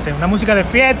 Entiéndase, una música de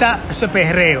fiesta, eso es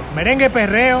perreo. Merengue es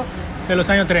perreo de los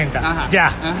años 30. Ajá.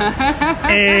 Ya.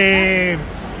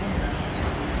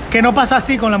 Que no pasa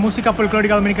así con la música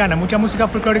folclórica dominicana. Mucha música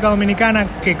folclórica dominicana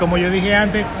que, como yo dije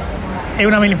antes, es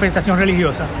una manifestación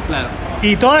religiosa. Claro.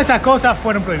 Y todas esas cosas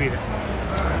fueron prohibidas.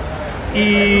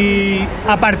 Y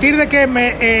a partir de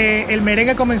que el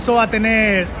merengue comenzó a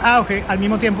tener auge, al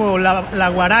mismo tiempo la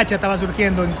guaracha estaba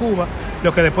surgiendo en Cuba,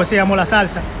 lo que después se llamó la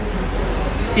salsa,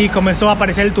 y comenzó a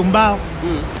aparecer el tumbao.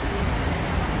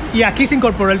 Y aquí se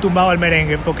incorporó el tumbao al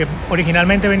merengue, porque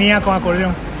originalmente venía con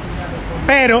acordeón.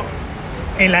 Pero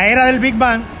en la era del Big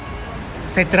Bang,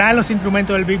 se traen los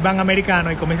instrumentos del Big Bang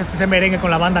americano y comienza a hacerse merengue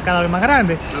con la banda cada vez más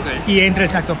grande. Okay. Y entra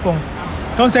el saxofón.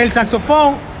 Entonces el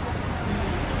saxofón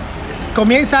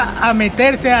comienza a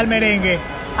meterse al merengue,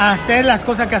 a hacer las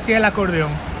cosas que hacía el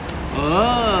acordeón.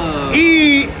 Oh.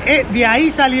 Y de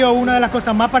ahí salió una de las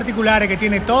cosas más particulares que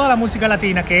tiene toda la música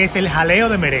latina, que es el jaleo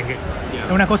de merengue. Yeah.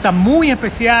 Es una cosa muy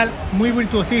especial, muy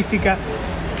virtuosística,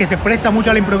 que se presta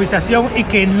mucho a la improvisación y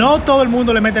que no todo el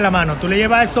mundo le mete la mano. Tú le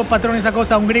llevas esos patrones, esa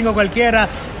cosa a un gringo cualquiera,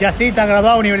 jazzista,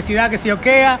 graduado, universidad, que se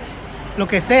oquea, lo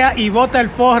que sea, y bota el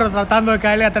forro tratando de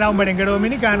caerle atrás a un merenguero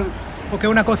dominicano, porque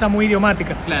es una cosa muy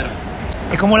idiomática. Claro.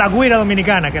 Es como la guira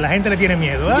dominicana, que la gente le tiene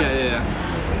miedo, ¿verdad?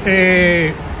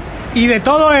 Yeah. Y de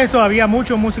todo eso había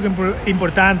muchos músicos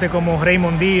importantes, como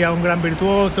Raymond Díaz, un gran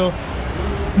virtuoso,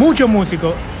 muchos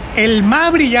músicos. El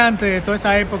más brillante de toda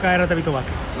esa época era Tabito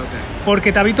Vázquez. Okay.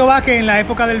 Porque Tabito Vázquez, en la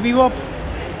época del bebop,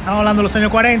 estamos hablando de los años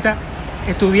 40,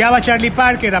 estudiaba a Charlie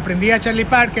Parker, aprendía a Charlie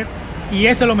Parker, y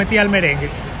eso lo metía al merengue.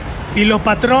 Y los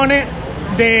patrones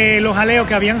de los jaleos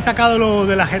que habían sacado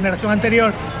de la generación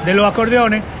anterior, de los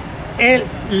acordeones, él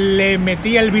le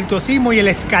metía el virtuosismo y el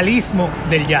escalismo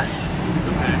del jazz.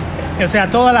 Okay. O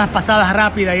sea, todas las pasadas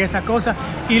rápidas y esas cosas,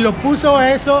 y lo puso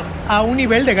eso a un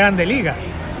nivel de grande liga.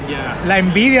 Yeah. La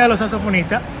envidia de los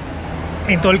saxofonistas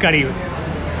en todo el Caribe.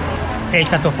 El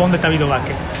saxofón de Tabito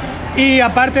Vázquez. Y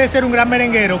aparte de ser un gran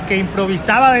merenguero que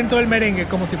improvisaba dentro del merengue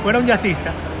como si fuera un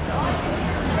jazzista,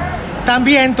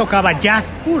 también tocaba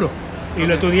jazz puro. y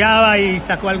lo estudiaba y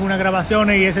sacó algunas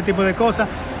grabaciones y ese tipo de cosas.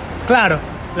 Claro,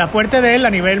 la fuerte de él a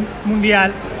nivel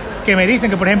mundial, que me dicen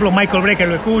que por ejemplo Michael Brecker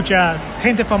lo escucha,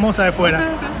 gente famosa de fuera,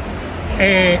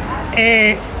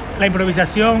 la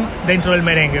improvisación dentro del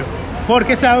merengue,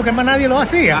 porque eso es algo que más nadie lo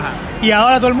hacía. Ajá. Y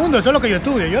ahora todo el mundo, eso es lo que yo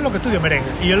estudio. Yo es lo que estudio merengue.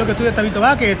 Y yo lo que estudio es Tabito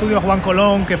Vázquez, estudio a Juan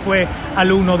Colón, que fue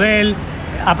alumno de él,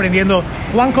 aprendiendo.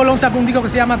 Juan Colón sacó un disco que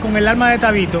se llama Con el alma de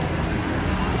Tabito,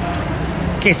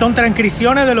 que son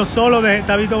transcripciones de los solos de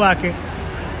Tabito Vázquez,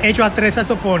 hechos a 3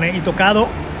 saxofones y tocado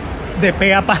de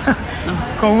pe a pa,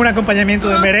 con un acompañamiento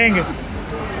de merengue.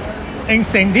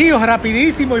 Encendido,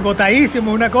 rapidísimo y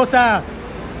botadísimo, una cosa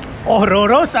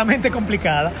horrorosamente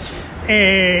complicada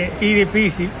y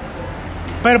difícil.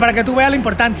 Pero para que tú veas la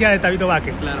importancia de Tabito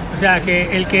Vázquez. Claro. O sea,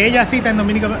 que el que ella cita en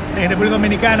República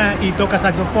Dominicana y toca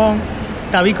saxofón,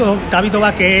 Tabito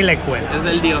Vázquez es la escuela. Es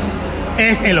el dios.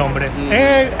 Es el hombre.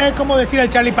 Es como decir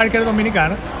el Charlie Parker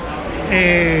dominicano,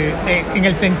 en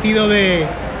el sentido de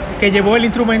que llevó el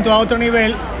instrumento a otro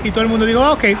nivel y todo el mundo dijo,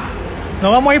 ok,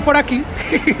 nos vamos a ir por aquí.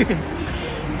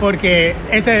 Porque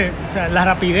o sea, la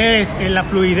rapidez, la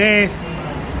fluidez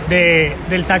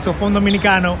del saxofón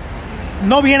dominicano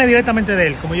no viene directamente de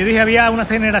él. Como yo dije, había una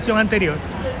generación anterior,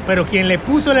 pero quien le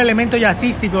puso el elemento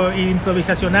jazzístico e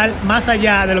improvisacional más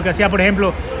allá de lo que hacía, por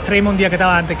ejemplo, Raymond Díaz, que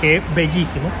estaba antes, que es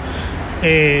bellísimo,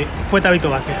 fue Tabito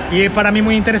Vázquez. Y es para mí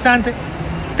muy interesante.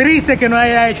 Triste que no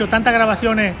haya hecho tantas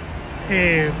grabaciones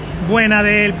buenas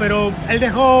de él, pero él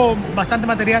dejó bastante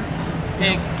material.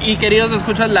 Y queridos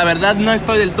escuchas, la verdad no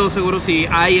estoy del todo seguro si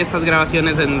hay estas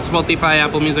grabaciones en Spotify,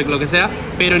 Apple Music, lo que sea,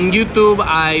 pero en YouTube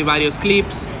hay varios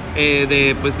clips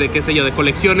de qué sé yo, de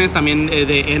colecciones, también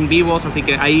de en vivos, así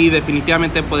que ahí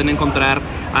definitivamente pueden encontrar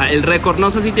el récord.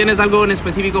 No sé si tienes algo en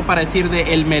específico para decir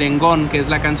de El Merengón, que es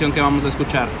la canción que vamos a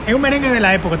escuchar. Es un merengue de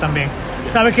la época también.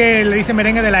 ¿Sabes que le dicen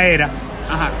merengue de la era?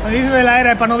 Ajá. Le dicen de la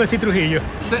era es para no decir Trujillo.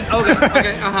 Sí, okay,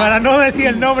 ajá. Para no decir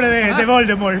el nombre de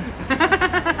Voldemort.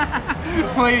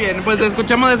 Muy bien, pues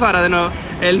escuchemos eso ahora de nuevo.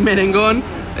 El Merengón,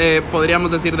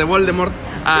 podríamos decir de Voldemort,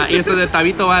 y este es de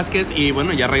Tabito Vázquez. Y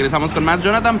bueno, ya regresamos con más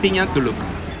Jonathan Piña, Duluc.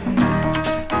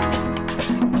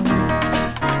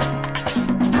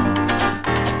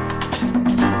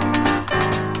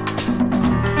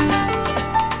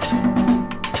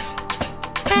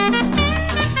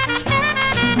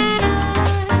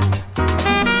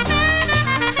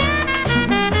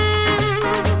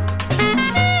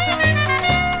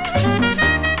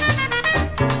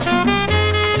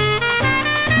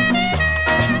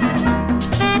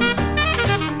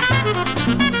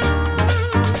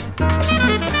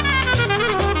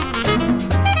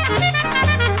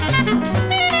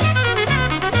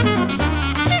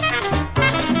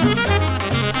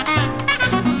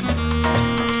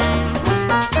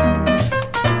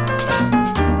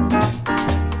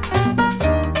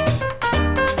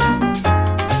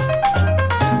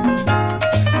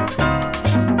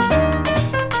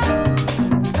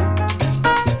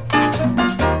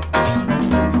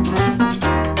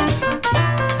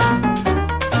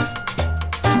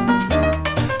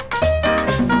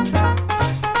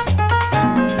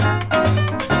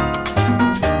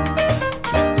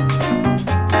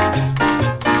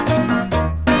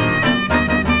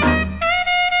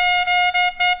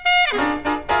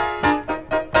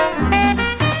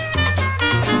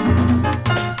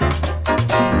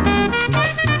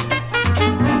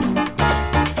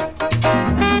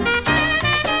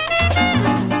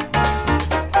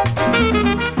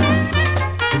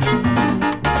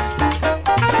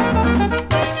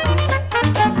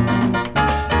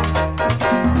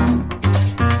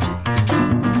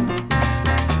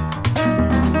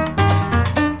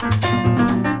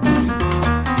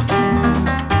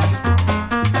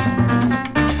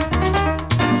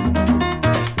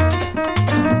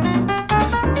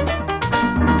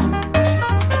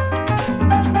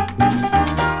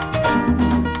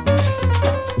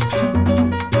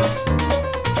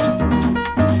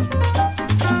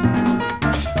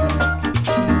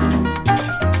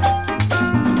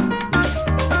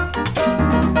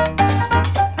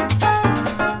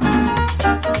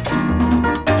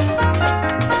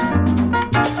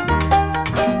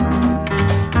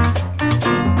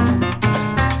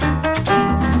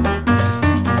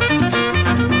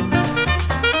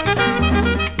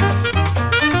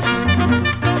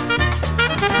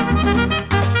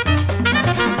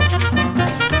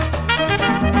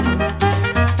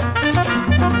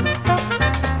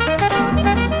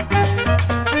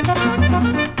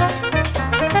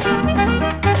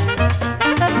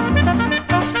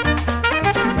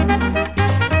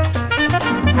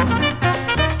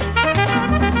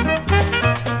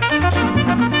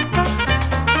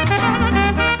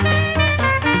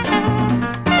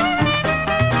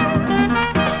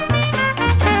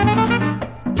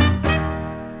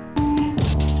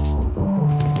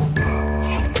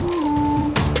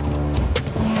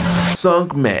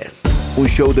 Song Mess, un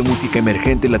show de música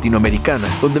emergente latinoamericana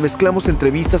donde mezclamos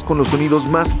entrevistas con los sonidos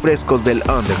más frescos del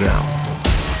underground.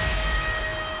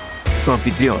 Su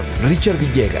anfitrión, Richard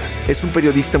Villegas, es un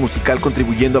periodista musical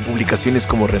contribuyendo a publicaciones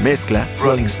como Remezcla,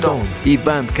 Rolling Stone y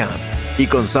Bandcamp. Y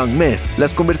con Song Mess,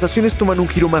 las conversaciones toman un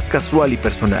giro más casual y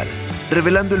personal,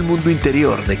 revelando el mundo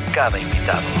interior de cada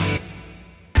invitado.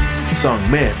 Song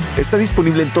Mess está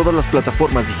disponible en todas las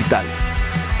plataformas digitales.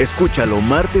 Escúchalo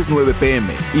martes 9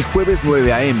 p.m. y jueves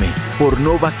 9 a.m. por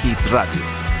Nova Hits Radio.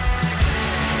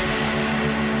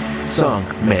 Song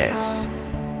Mess.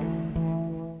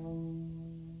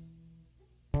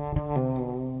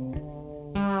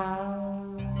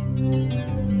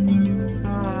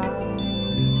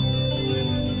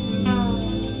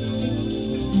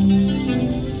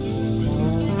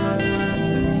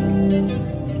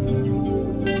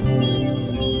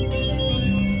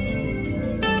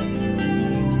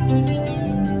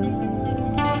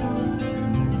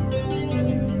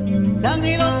 Se han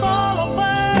ido todos los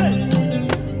Pérez,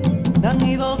 se han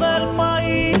ido del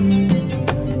país,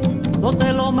 los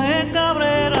de Lomé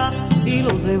Cabrera y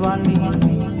los de Baní.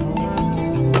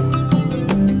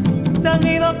 Se han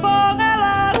ido con el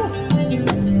agua,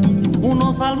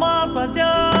 unos al más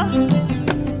allá,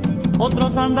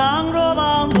 otros andan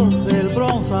rodando del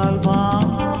Bronx al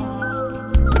Ban.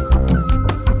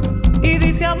 Y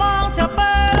dice Amancia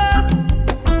Pérez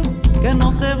que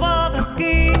no se va de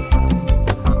aquí,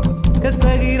 que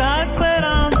seguirá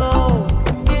esperando,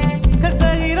 que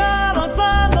seguirá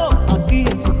avanzando aquí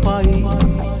en su país.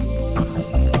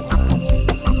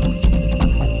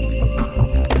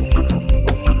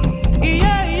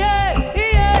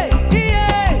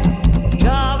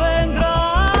 Ya vendrá.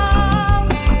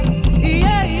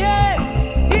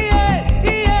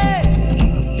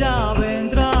 Ya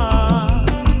vendrá.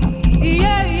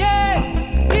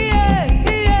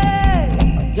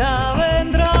 Ya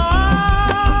vendrá.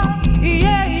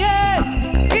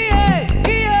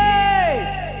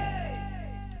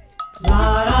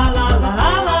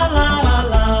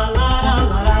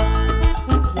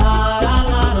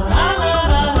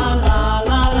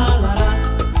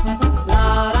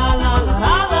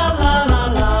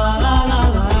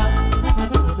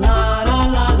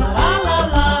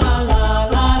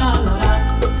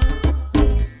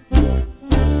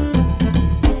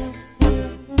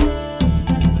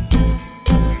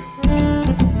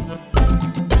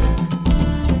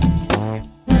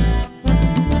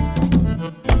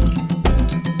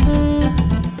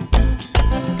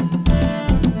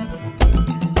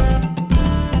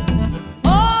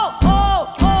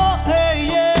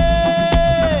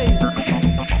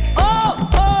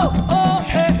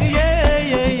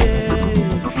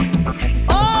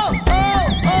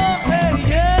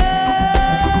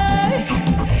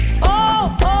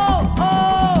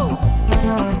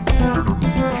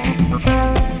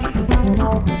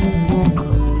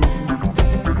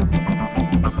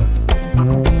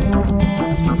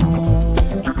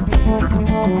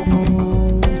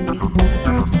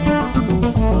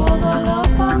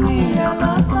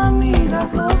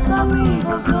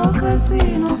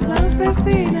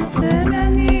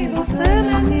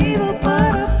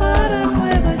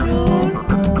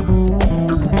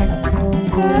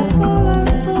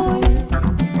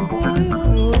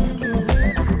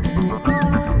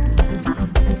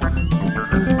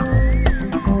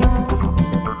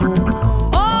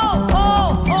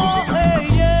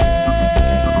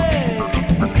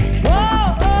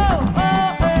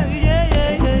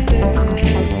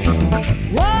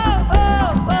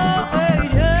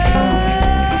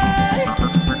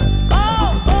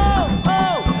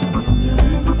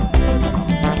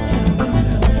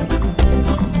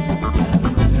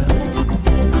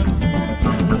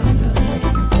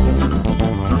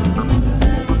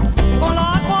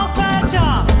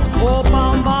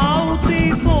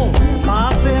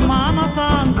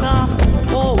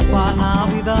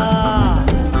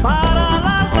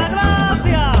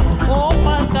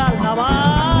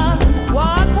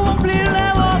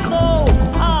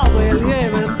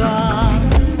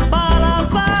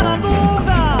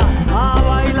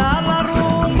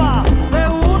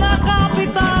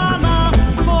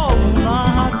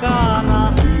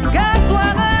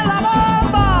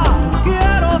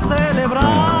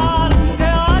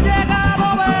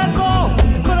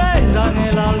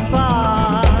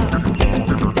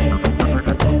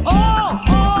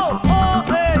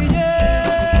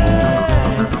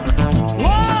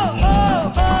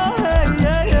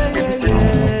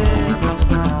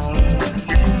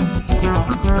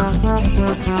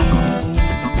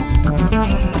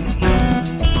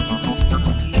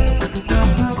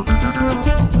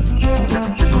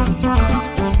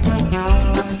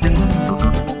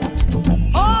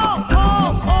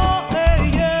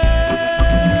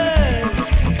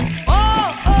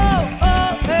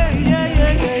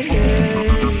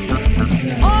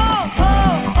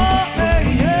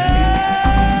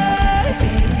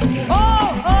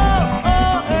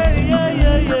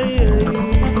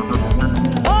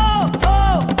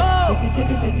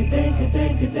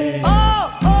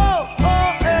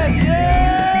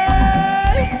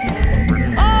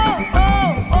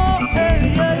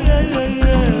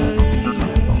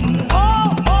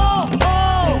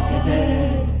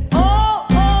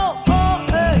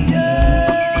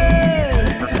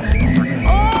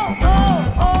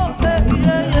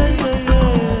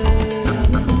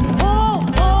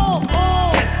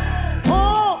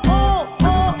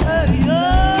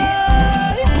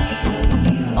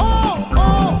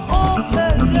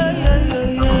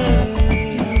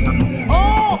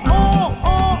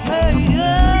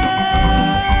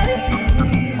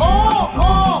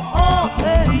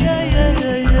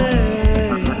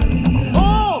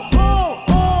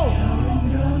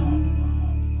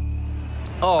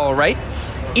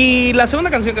 Y la segunda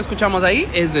canción que escuchamos ahí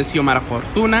es de Xiomara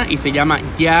Fortuna y se llama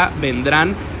Ya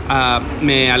Vendrán.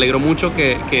 Me alegró mucho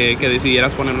que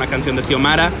decidieras poner una canción de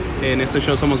Xiomara. En este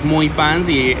show somos muy fans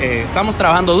y estamos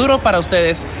trabajando duro para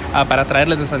ustedes, para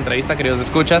traerles esa entrevista, queridos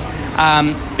escuchas.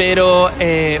 Pero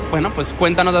bueno, pues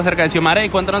cuéntanos acerca de Xiomara y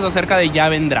cuéntanos acerca de Ya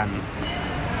Vendrán.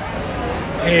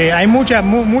 Hay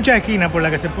mucha esquina por la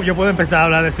que yo puedo empezar a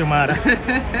hablar de Xiomara.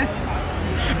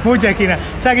 Mucha esquina.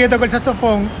 O sea, que yo toco el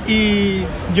saxofón y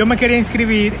yo me quería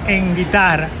inscribir en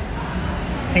guitarra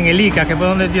en el ICA, que fue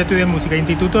donde yo estudié música,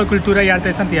 Instituto de Cultura y Arte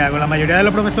de Santiago. La mayoría de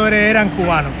los profesores eran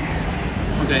cubanos.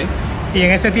 Okay. Y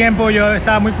en ese tiempo yo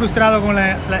estaba muy frustrado con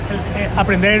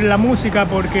aprender la música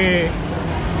porque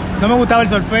no me gustaba el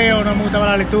solfeo, no me gustaba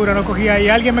la lectura, no cogía. Y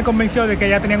alguien me convenció de que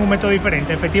allá tenían un método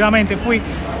diferente. Efectivamente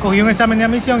cogí un examen de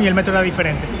admisión y el método era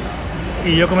diferente.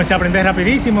 Y yo comencé a aprender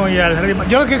rapidísimo. Y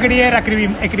yo lo que quería era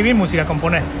escribir música,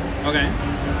 componer. Okay.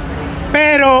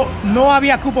 Pero no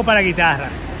había cupo para guitarra.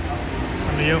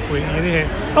 Yo dije,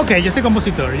 ok, yo soy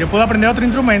compositor, yo puedo aprender otro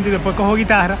instrumento y después cojo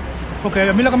guitarra, porque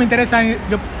a mí lo que me interesa es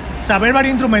saber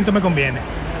varios instrumentos, me conviene,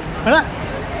 ¿verdad?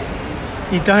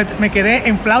 Y entonces me quedé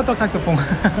en flauta o saxofón.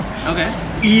 Okay.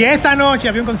 Y esa noche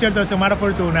había un concierto de Xiomara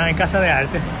Fortuna en Casa de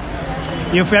Arte.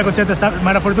 Y yo fui al concierto de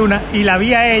Xiomara Fortuna y la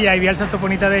vi a ella y vi al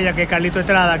saxofonista de ella, que es Carlito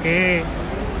Estrada, que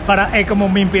es como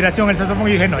mi inspiración el saxofón.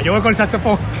 Y dije, no, yo voy con el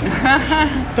saxofón.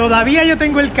 Todavía yo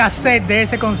tengo el cassette de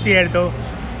ese concierto.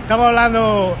 Estamos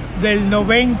hablando del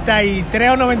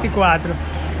 93 o 94.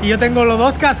 Y yo tengo los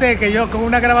dos cassettes que yo con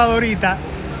una grabadorita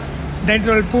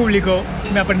dentro del público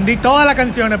me aprendí todas las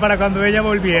canciones para cuando ella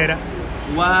volviera.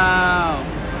 ¡Wow!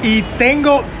 Y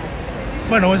tengo,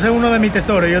 bueno, ese es uno de mis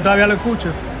tesoros, yo todavía lo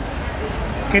escucho,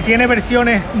 que tiene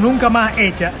versiones nunca más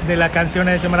hechas de las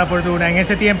canciones de Xiomara Fortuna. En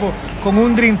ese tiempo, con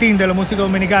un Dream Team de los músicos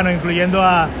dominicanos, incluyendo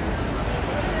a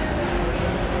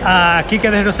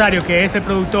Quique de Rosario, que es el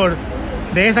productor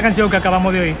de esa canción que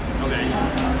acabamos de oír, Okay.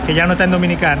 que ya no está en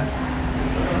Dominicana.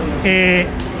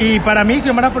 Y para mí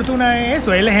Xiomara Fortuna es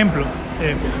eso, es el ejemplo.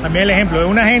 También el ejemplo. Es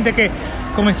una gente que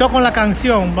comenzó con la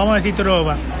canción, vamos a decir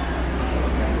trova,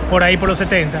 por ahí por los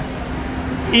 70.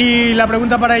 Y la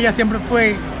pregunta para ella siempre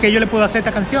fue, ¿qué yo le puedo hacer a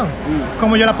esta canción?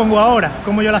 ¿Cómo yo la pongo ahora?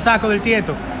 ¿Cómo yo la saco del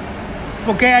tieto?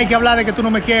 ¿Por qué hay que hablar de que tú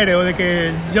no me quieres? O de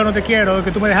que yo no te quiero, o de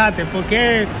que tú me dejaste. ¿Por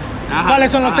qué?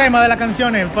 ¿Cuáles son los temas de las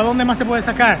canciones? ¿Para dónde más se puede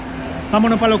sacar?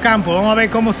 Vámonos para los campos, vamos a ver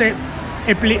cómo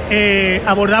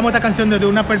abordamos esta canción desde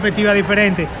una perspectiva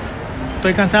diferente.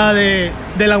 Estoy cansada de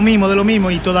lo mismo,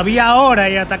 y todavía ahora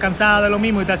ella está cansada de lo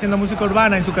mismo y está haciendo música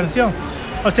urbana en su canción.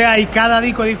 O sea, y cada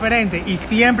disco es diferente y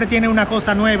siempre tiene una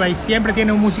cosa nueva y siempre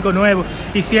tiene un músico nuevo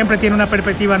y siempre tiene una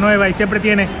perspectiva nueva y siempre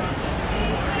tiene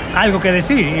algo que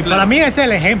decir. Y claro, para mí ese es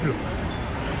el ejemplo.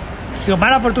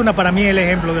 Xiomara Fortuna para mí es el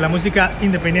ejemplo de la música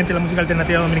independiente, de la música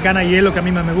alternativa dominicana, y es lo que a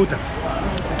mí más me gusta.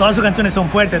 Todas sus canciones son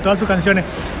fuertes, todas sus canciones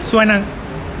suenan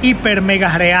hiper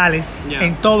mega reales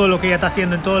en todo lo que ella está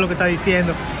haciendo, en todo lo que está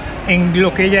diciendo, en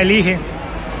lo que ella elige,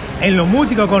 en lo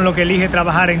músico con lo que elige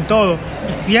trabajar, en todo,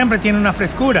 y siempre tiene una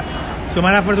frescura.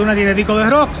 Xiomara Fortuna tiene disco de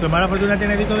rock, Xiomara Fortuna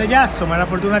tiene disco de jazz, Xiomara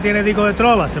Fortuna tiene disco de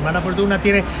trova, Xiomara Fortuna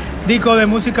tiene disco de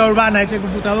música urbana hecha en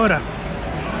computadora,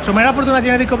 Xiomara Fortuna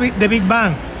tiene disco de Big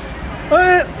Bang.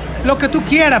 Lo que tú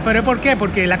quieras, pero ¿por qué?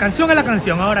 Porque la canción es la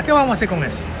canción. Ahora, ¿qué vamos a hacer con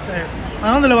eso? ¿A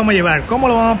dónde lo vamos a llevar? ¿Cómo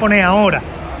lo vamos a poner ahora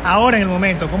en el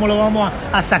momento? ¿Cómo lo vamos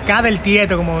a sacar del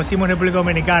tieto, como decimos en República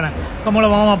Dominicana? ¿Cómo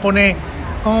lo vamos a poner?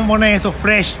 ¿Cómo poner eso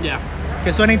fresh?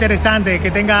 Que suene interesante,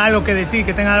 que tenga algo que decir,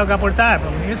 que tenga algo que aportar.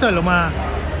 Eso es lo más...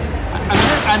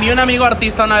 A mí un amigo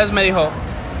artista una vez me dijo,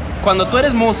 cuando tú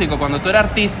eres músico, cuando tú eres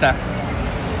artista,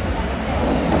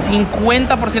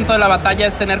 50% de la batalla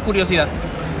es tener curiosidad.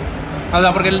 O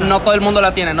sea, porque no todo el mundo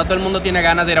la tiene, no todo el mundo tiene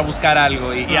ganas de ir a buscar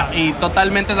algo. Y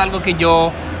totalmente es algo que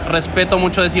yo respeto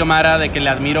mucho de Xiomara, de que le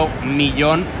admiro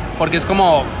millón. Porque es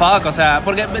como, fuck, o sea,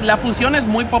 porque la fusión es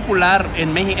muy popular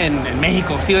en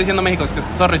México, sigo diciendo México, es que,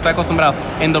 sorry, estoy acostumbrado,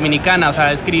 en Dominicana, o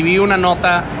sea, escribí una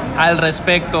nota al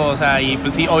respecto, o sea, y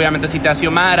pues sí, obviamente cité a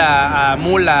Xiomara, a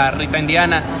Mula, a Rita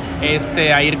Indiana,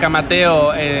 a Irka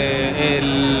Mateo,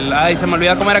 ay, se me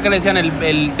olvidó cómo era que le decían,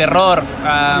 el terror,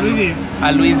 a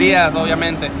Luis Díaz,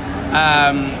 obviamente.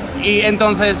 Y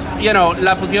entonces,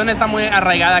 la fusión está muy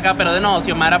arraigada acá, pero de nuevo,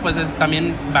 Xiomara pues es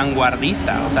también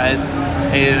vanguardista, o sea,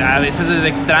 a veces es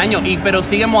extraño, pero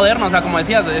sigue moderno, o sea, como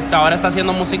decías, ahora está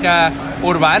haciendo música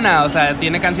urbana, o sea,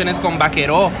 tiene canciones con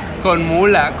vaqueró, con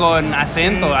mula, con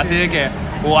acento, sí. Así de que,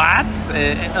 ¿what?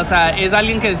 O sea, es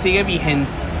alguien que sigue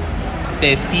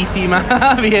vigentesísima,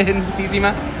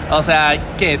 O sea,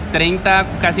 ¿qué? 30,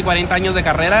 casi 40 años de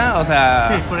carrera, o sea...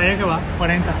 Sí, por ahí que va,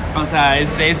 40. O sea,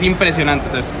 es impresionante.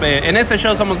 Entonces, en este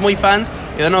show somos muy fans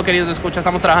y de nuevo, queridos escuchas,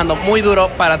 estamos trabajando muy duro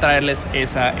para traerles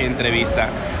esa entrevista.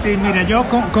 Sí, mira, yo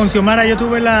con Xiomara yo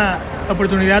tuve la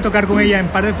oportunidad de tocar con ella en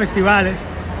un par de festivales,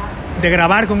 de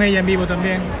grabar con ella en vivo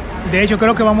también. De hecho,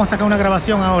 creo que vamos a sacar una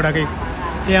grabación ahora que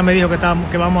ella me dijo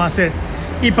que vamos a hacer.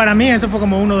 Y para mí eso fue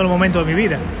como uno de los momentos de mi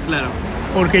vida. Claro.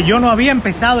 Porque yo no había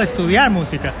empezado a estudiar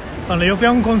música. Cuando yo fui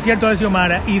a un concierto de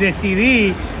Xiomara y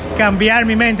decidí cambiar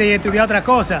mi mente y estudiar otra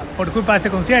cosa por culpa de ese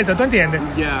concierto, ¿tú entiendes?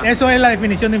 Yeah. Eso es la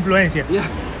definición de influencia. Yeah.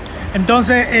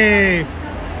 Entonces,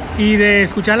 y de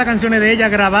escuchar las canciones de ella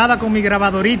grabada con mi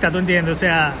grabadorita, ¿tú entiendes? O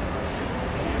sea,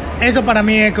 eso para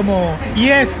mí es como...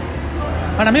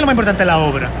 para mí lo más importante es la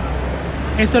obra.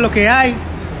 Esto es lo que hay.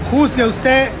 Juzgue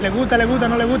usted, le gusta,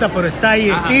 no le gusta, pero está ahí,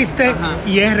 existe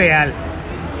y es real.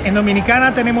 En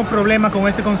Dominicana tenemos problemas con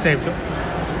ese concepto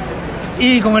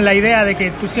y con la idea de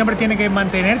que tú siempre tienes que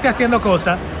mantenerte haciendo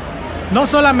cosas, no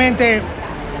solamente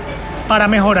para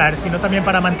mejorar, sino también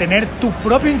para mantener tu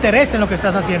propio interés en lo que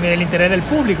estás haciendo y el interés del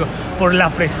público, por la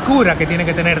frescura que tiene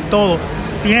que tener todo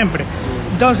siempre.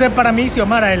 Entonces, para mí,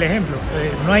 Xiomara es el ejemplo.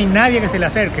 No hay nadie que se le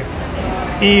acerque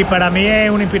y para mí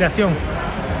es una inspiración.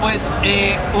 Pues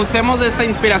usemos esta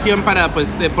inspiración para,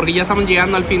 pues, porque ya estamos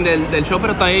llegando al fin del show,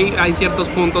 pero todavía hay ciertos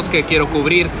puntos que quiero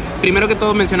cubrir. Primero que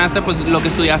todo mencionaste, pues, lo que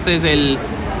estudiaste es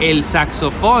el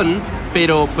saxofón,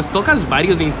 pero pues tocas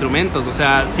varios instrumentos. O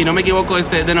sea, si no me equivoco,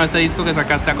 este disco que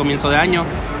sacaste a comienzo de año,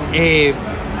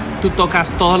 tú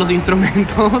tocas todos los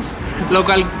instrumentos, lo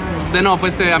cual, de nuevo, fue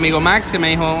este amigo Max que me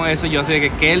dijo eso. Yo sé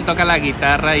que él toca la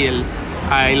guitarra y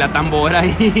la tambora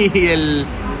y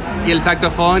el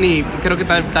saxofón, y creo que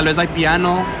tal vez hay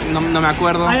piano, no me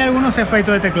acuerdo. Hay algunos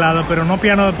efectos de teclado, pero no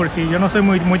piano de por sí. Yo no soy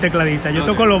muy tecladista. Yo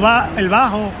toco el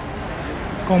bajo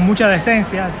con mucha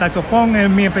decencia. El saxofón es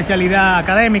mi especialidad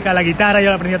académica. La guitarra yo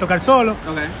la aprendí a tocar solo.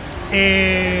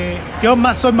 Yo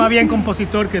soy más bien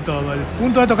compositor que todo. El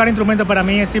punto de tocar instrumentos para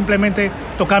mí es simplemente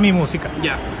tocar mi música.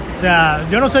 O sea,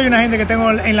 yo no soy una gente que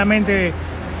tengo en la mente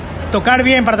tocar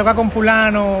bien para tocar con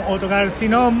fulano o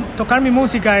sino tocar mi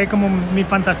música es como mi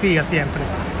fantasía siempre,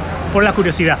 por la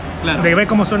curiosidad, claro, de ver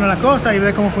cómo suenan las cosas y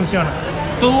ver cómo funciona.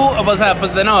 Tú, o sea,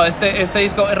 pues de nuevo, este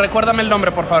disco, recuérdame el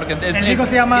nombre, por favor. El disco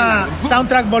se llama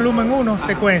Soundtrack Volumen 1,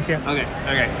 Secuencia.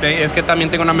 Ok. Es que también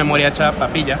tengo una memoria hecha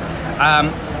papilla.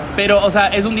 Pero, o sea,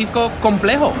 es un disco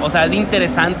complejo, o sea, es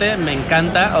interesante, me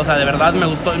encanta, o sea, de verdad me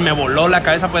gustó, me voló la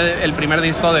cabeza, fue el primer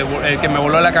disco que me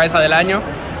voló la cabeza del año.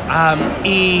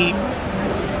 Y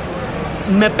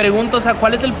me pregunto, o sea,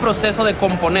 ¿cuál es el proceso de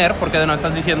componer? Porque de nuevo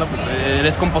estás diciendo, pues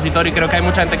eres compositor y creo que hay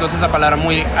mucha gente que usa esa palabra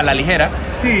muy a la ligera.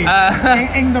 Sí,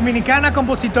 en Dominicana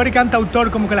compositor y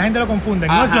cantautor como que la gente lo confunde,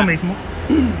 no es lo mismo.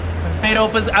 Pero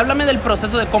pues háblame del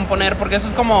proceso de componer, porque eso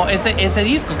es como ese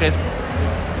disco que es,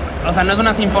 o sea, no es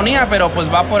una sinfonía, pero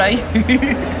pues va por ahí.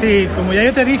 Sí, como ya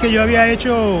yo te dije, yo había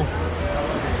hecho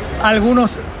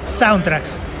algunos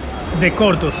soundtracks de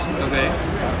cortos.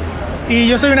 Y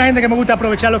yo soy una gente que me gusta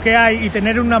aprovechar lo que hay y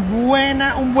tener un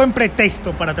buen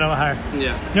pretexto para trabajar.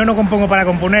 Yo no compongo para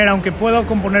componer, aunque puedo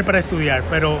componer para estudiar,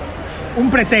 pero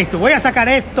un pretexto. Voy a sacar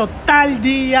esto tal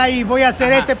día y voy a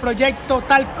hacer este proyecto,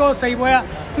 tal cosa, y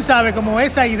tú sabes, como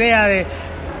esa idea de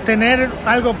tener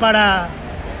algo para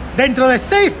dentro de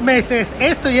 6 meses,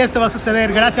 esto y esto va a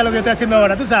suceder gracias a lo que yo estoy haciendo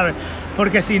ahora, tú sabes,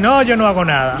 porque si no, yo no hago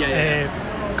nada.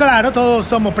 Claro, todos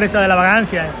somos presa de la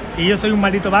vagancia y yo soy un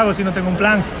maldito vago si no tengo un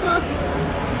plan.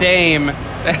 Same.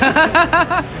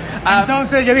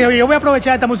 Entonces yo dije, yo voy a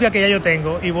aprovechar esta música que ya yo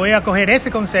tengo y voy a coger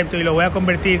ese concepto y lo voy a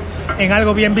convertir en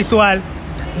algo bien visual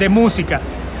de música.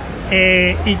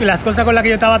 Y las cosas con las que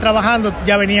yo estaba trabajando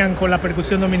ya venían con la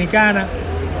percusión dominicana.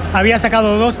 Había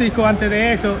sacado 2 discos antes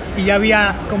de eso y ya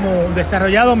había como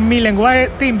desarrollado mi lenguaje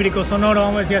tímbrico, sonoro,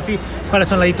 vamos a decir así, cuáles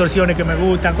son las distorsiones que me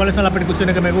gustan, cuáles son las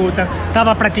percusiones que me gustan.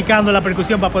 Estaba practicando la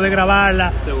percusión para poder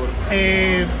grabarla. Seguro.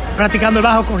 Practicando el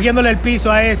bajo, cogiéndole el piso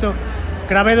a eso.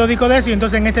 Grabé 2 discos de eso y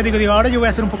entonces en este disco digo, ahora yo voy a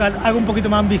hacer algo un poquito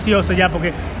más ambicioso ya,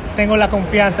 porque tengo la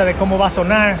confianza de cómo va a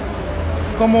sonar.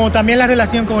 Como también la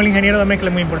relación con el ingeniero de mezcla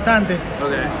es muy importante.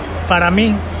 Para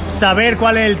mí, saber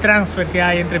cuál es el transfer que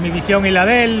hay entre mi visión y la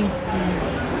de él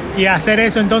y hacer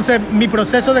eso. Entonces mi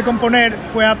proceso de componer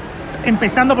fue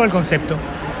empezando por el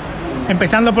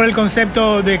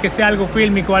concepto de que sea algo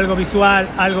fílmico, algo visual,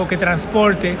 algo que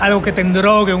transporte, algo que te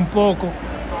endrogue un poco,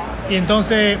 y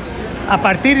entonces a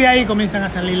partir de ahí comienzan a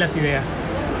salir las ideas.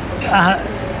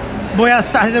 Voy a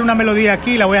hacer una melodía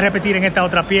aquí, la voy a repetir en esta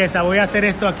otra pieza, voy a hacer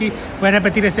esto aquí, voy a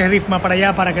repetir ese riff más para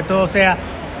allá para que todo sea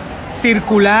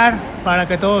circular, para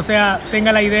que todo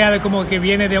tenga la idea de como que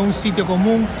viene de un sitio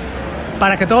común,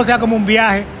 para que todo sea como un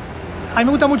viaje. A mí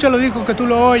me gustan mucho los discos que tú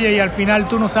lo oyes y al final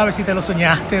tú no sabes si te lo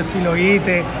soñaste o si lo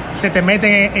oíste, se te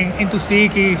meten en tu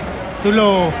psiquis, tú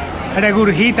lo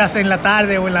regurgitas en la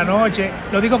tarde o en la noche.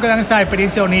 Los discos que dan esa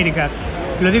experiencia onírica,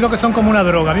 los discos que son como una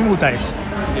droga, a mí me gusta eso.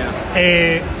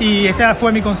 Y ese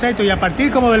fue mi concepto, y a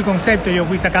partir como del concepto yo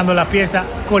fui sacando las piezas,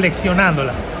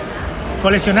 coleccionándolas.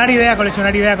 Coleccionar ideas,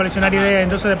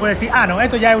 entonces después decir, no,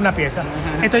 esto ya es una pieza,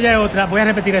 esto ya es otra, voy a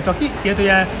repetir esto aquí y esto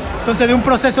ya es. Entonces de un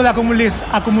proceso de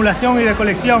acumulación y de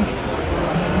colección,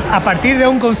 a partir de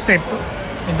un concepto,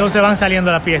 entonces van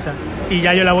saliendo las piezas y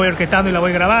ya yo la voy orquestando y la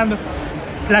voy grabando.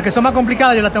 Las que son más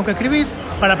complicadas yo las tengo que escribir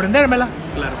para aprendérmela,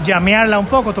 claro, llamearla un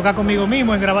poco, tocar conmigo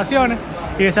mismo en grabaciones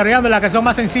y desarrollando. Las que son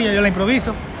más sencillas yo la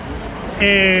improviso.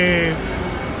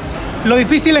 Lo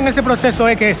difícil en ese proceso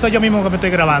es que soy yo mismo que me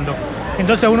estoy grabando.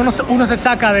 Entonces uno se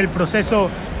saca del proceso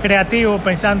creativo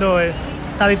pensando,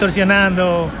 está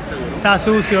distorsionando, está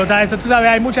sucio, está eso. Tú sabes,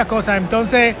 hay muchas cosas.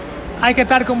 Entonces hay que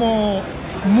estar como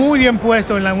muy bien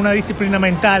puesto en una disciplina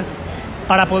mental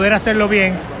para poder hacerlo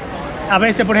bien. A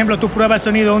veces, por ejemplo, tú pruebas el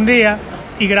sonido un día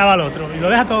y grabas al otro. Y lo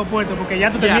dejas todo puesto porque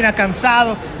ya tú terminas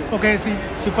cansado. Porque si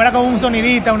fuera con un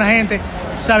sonidista, una gente,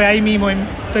 tú sabes, ahí mismo,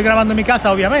 estoy grabando en mi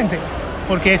casa, obviamente.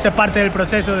 Porque esa es parte del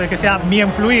proceso de que sea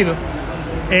bien fluido.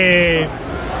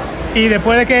 Y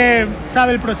después de que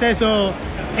sabe el proceso,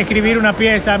 escribir una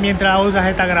pieza mientras otra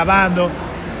se está grabando,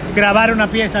 grabar una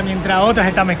pieza mientras otra se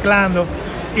está mezclando,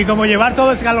 y como llevar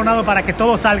todo escalonado para que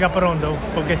todo salga pronto,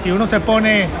 porque si uno se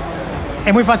pone,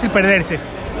 es muy fácil perderse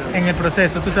en el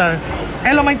proceso, tú sabes.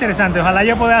 Es lo más interesante, ojalá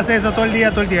yo pueda hacer eso todo el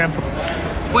día, todo el tiempo.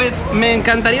 Pues me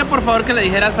encantaría, por favor, que le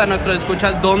dijeras a nuestros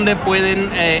escuchas dónde pueden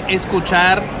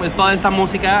escuchar pues toda esta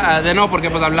música. De nuevo, porque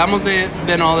pues hablamos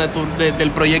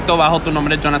del proyecto bajo tu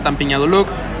nombre, Jonathan Piñado Look,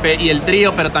 y el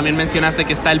trío, pero también mencionaste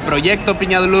que está el proyecto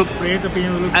Piñado Look. Sí.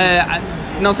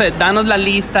 No sé, danos la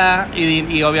lista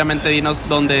y obviamente dinos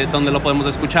dónde lo podemos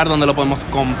escuchar, dónde lo podemos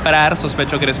comprar.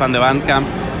 Sospecho que eres fan de Bandcamp.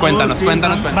 Cuéntanos.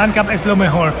 Bandcamp es lo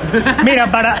mejor. Mira,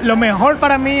 lo mejor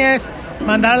para mí es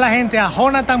mandar a la gente a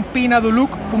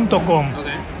jonathanpinaduluc.com.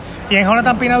 Okay. Y en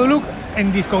Jonathan Pinado Look,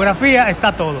 en discografía,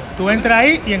 está todo. Tú entras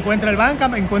ahí y encuentras el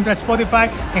Bandcamp, encuentras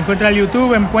Spotify, encuentras el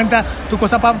YouTube, encuentras tu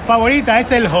cosa favorita,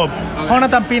 es el hub. Okay.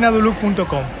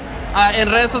 jonathanpinaduluc.com.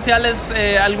 ¿En redes sociales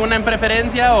alguna en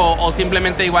preferencia o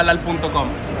simplemente igual al .com?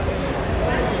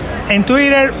 En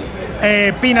Twitter,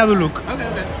 Pinaduluc. Okay.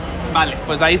 Vale,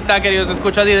 pues ahí está, queridos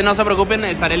escuchas, y no se preocupen,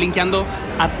 estaré linkeando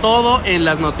a todo en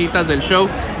las notitas del show.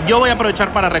 Yo voy a aprovechar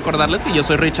para recordarles que yo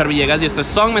soy Richard Villegas y esto es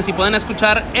Songmes, y pueden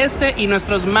escuchar este y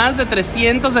nuestros más de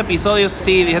 300 episodios,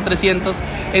 sí, dije 300,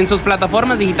 en sus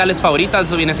plataformas digitales favoritas.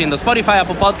 Eso viene siendo Spotify,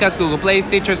 Apple Podcasts, Google Play,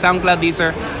 Stitcher, SoundCloud,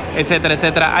 Deezer, etcétera,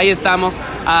 etcétera. Ahí estamos.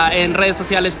 En redes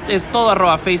sociales es todo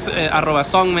arroba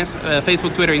Songmes,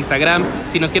 Facebook, Twitter, Instagram.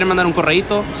 Si nos quieren mandar un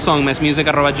correíto,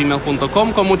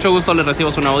 songmesmusic@gmail.com. Con mucho gusto les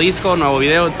recibo su nuevo disco, nuevo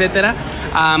video, etcétera.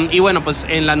 Y bueno, pues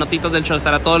en las notitas del show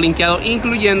estará todo linkeado,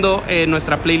 incluyendo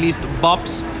nuestra playlist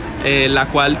Bops, la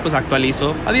cual pues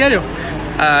actualizo a diario.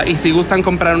 Y si gustan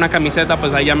comprar una camiseta,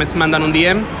 pues ahí ya me mandan un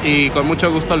DM y con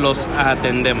mucho gusto los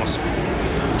atendemos.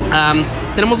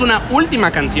 Tenemos una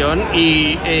última canción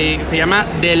y se llama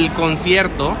Del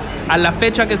Concierto. A la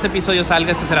fecha que este episodio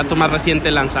salga, este será tu más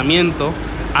reciente lanzamiento.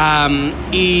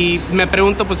 Y me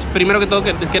pregunto, pues primero que todo,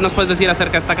 ¿qué nos puedes decir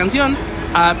acerca de esta canción?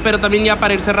 Pero también ya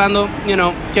para ir cerrando,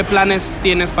 ¿qué planes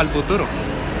tienes para el futuro?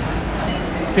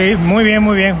 Sí, muy bien,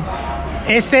 muy bien.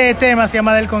 Ese tema se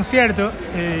llama Del Concierto.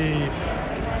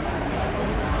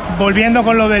 Volviendo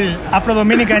con lo del Afro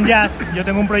Dominican Jazz, yo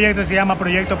tengo un proyecto que se llama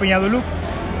Proyecto Piñado Look.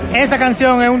 Esa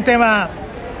canción es un tema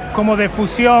como de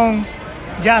fusión,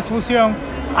 jazz fusión,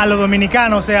 a lo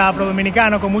dominicano, o sea,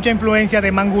 afrodominicano, con mucha influencia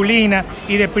de mangulina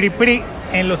y de pri-pri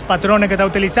en los patrones que está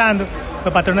utilizando,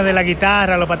 los patrones de la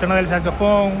guitarra, los patrones del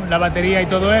saxofón, la batería y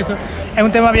todo eso. Es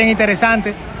un tema bien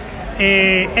interesante.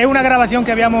 Es una grabación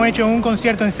que habíamos hecho en un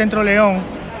concierto en Centro León,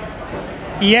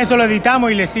 y eso lo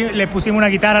editamos y le pusimos una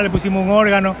guitarra, le pusimos un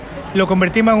órgano, lo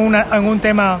convertimos en un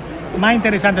tema más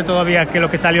interesante todavía que lo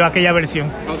que salió aquella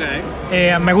versión.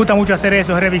 Okay. Me gusta mucho hacer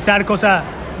eso, revisar cosas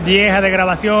viejas de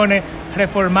grabaciones,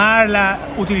 reformarla,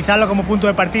 utilizarla como punto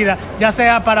de partida, ya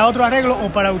sea para otro arreglo o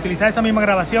para utilizar esa misma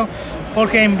grabación,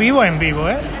 porque en vivo, en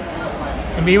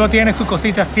vivo tiene sus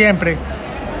cositas siempre,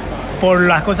 por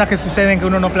las cosas que suceden que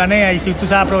uno no planea, y si tú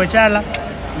sabes aprovecharla,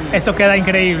 eso queda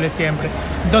increíble siempre.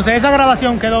 Entonces esa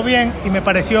grabación quedó bien y me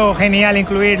pareció genial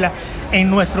incluirla en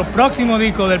nuestro próximo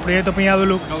disco del Proyecto Piñado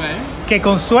Look, okay, que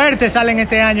con suerte sale en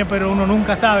este año, pero uno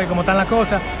nunca sabe cómo están las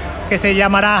cosas, que se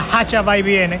llamará Hacha Va y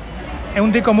Viene. Es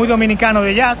un disco muy dominicano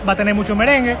de jazz, va a tener mucho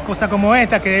merengue, cosas como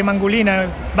esta, que es mangulina,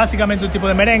 básicamente un tipo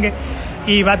de merengue.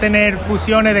 y va a tener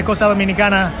fusiones de cosas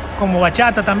dominicanas como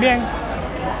bachata también.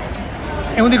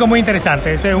 Es un disco muy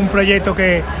interesante. Ese es un proyecto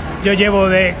que yo llevo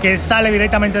que sale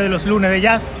directamente de los lunes de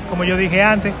jazz, como yo dije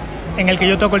antes, en el que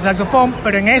yo toco el saxofón,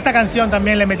 pero en esta canción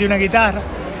también le metí una guitarra.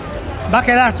 Va a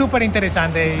quedar súper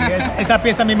interesante. Y esa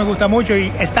pieza a mí me gusta mucho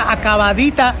y está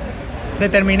acabadita de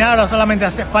terminar, ahora solamente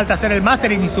falta hacer el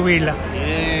mastering y subirla.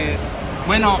 Yes.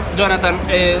 Bueno, Jonathan,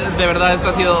 de verdad esta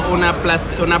ha sido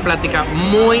una plática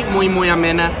muy, muy, muy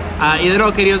amena. Y de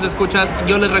nuevo, queridos escuchas,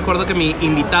 yo les recuerdo que mi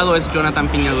invitado es Jonathan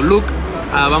Piña Duluc.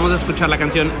 Vamos a escuchar la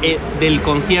canción del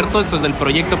concierto. Esto es del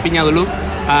proyecto Piña Duluc.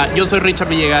 Yo soy Richard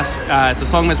Villegas. Estos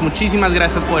son Mes. Muchísimas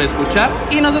gracias por escuchar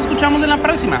y nos escuchamos en la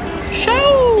próxima. ¡Chao!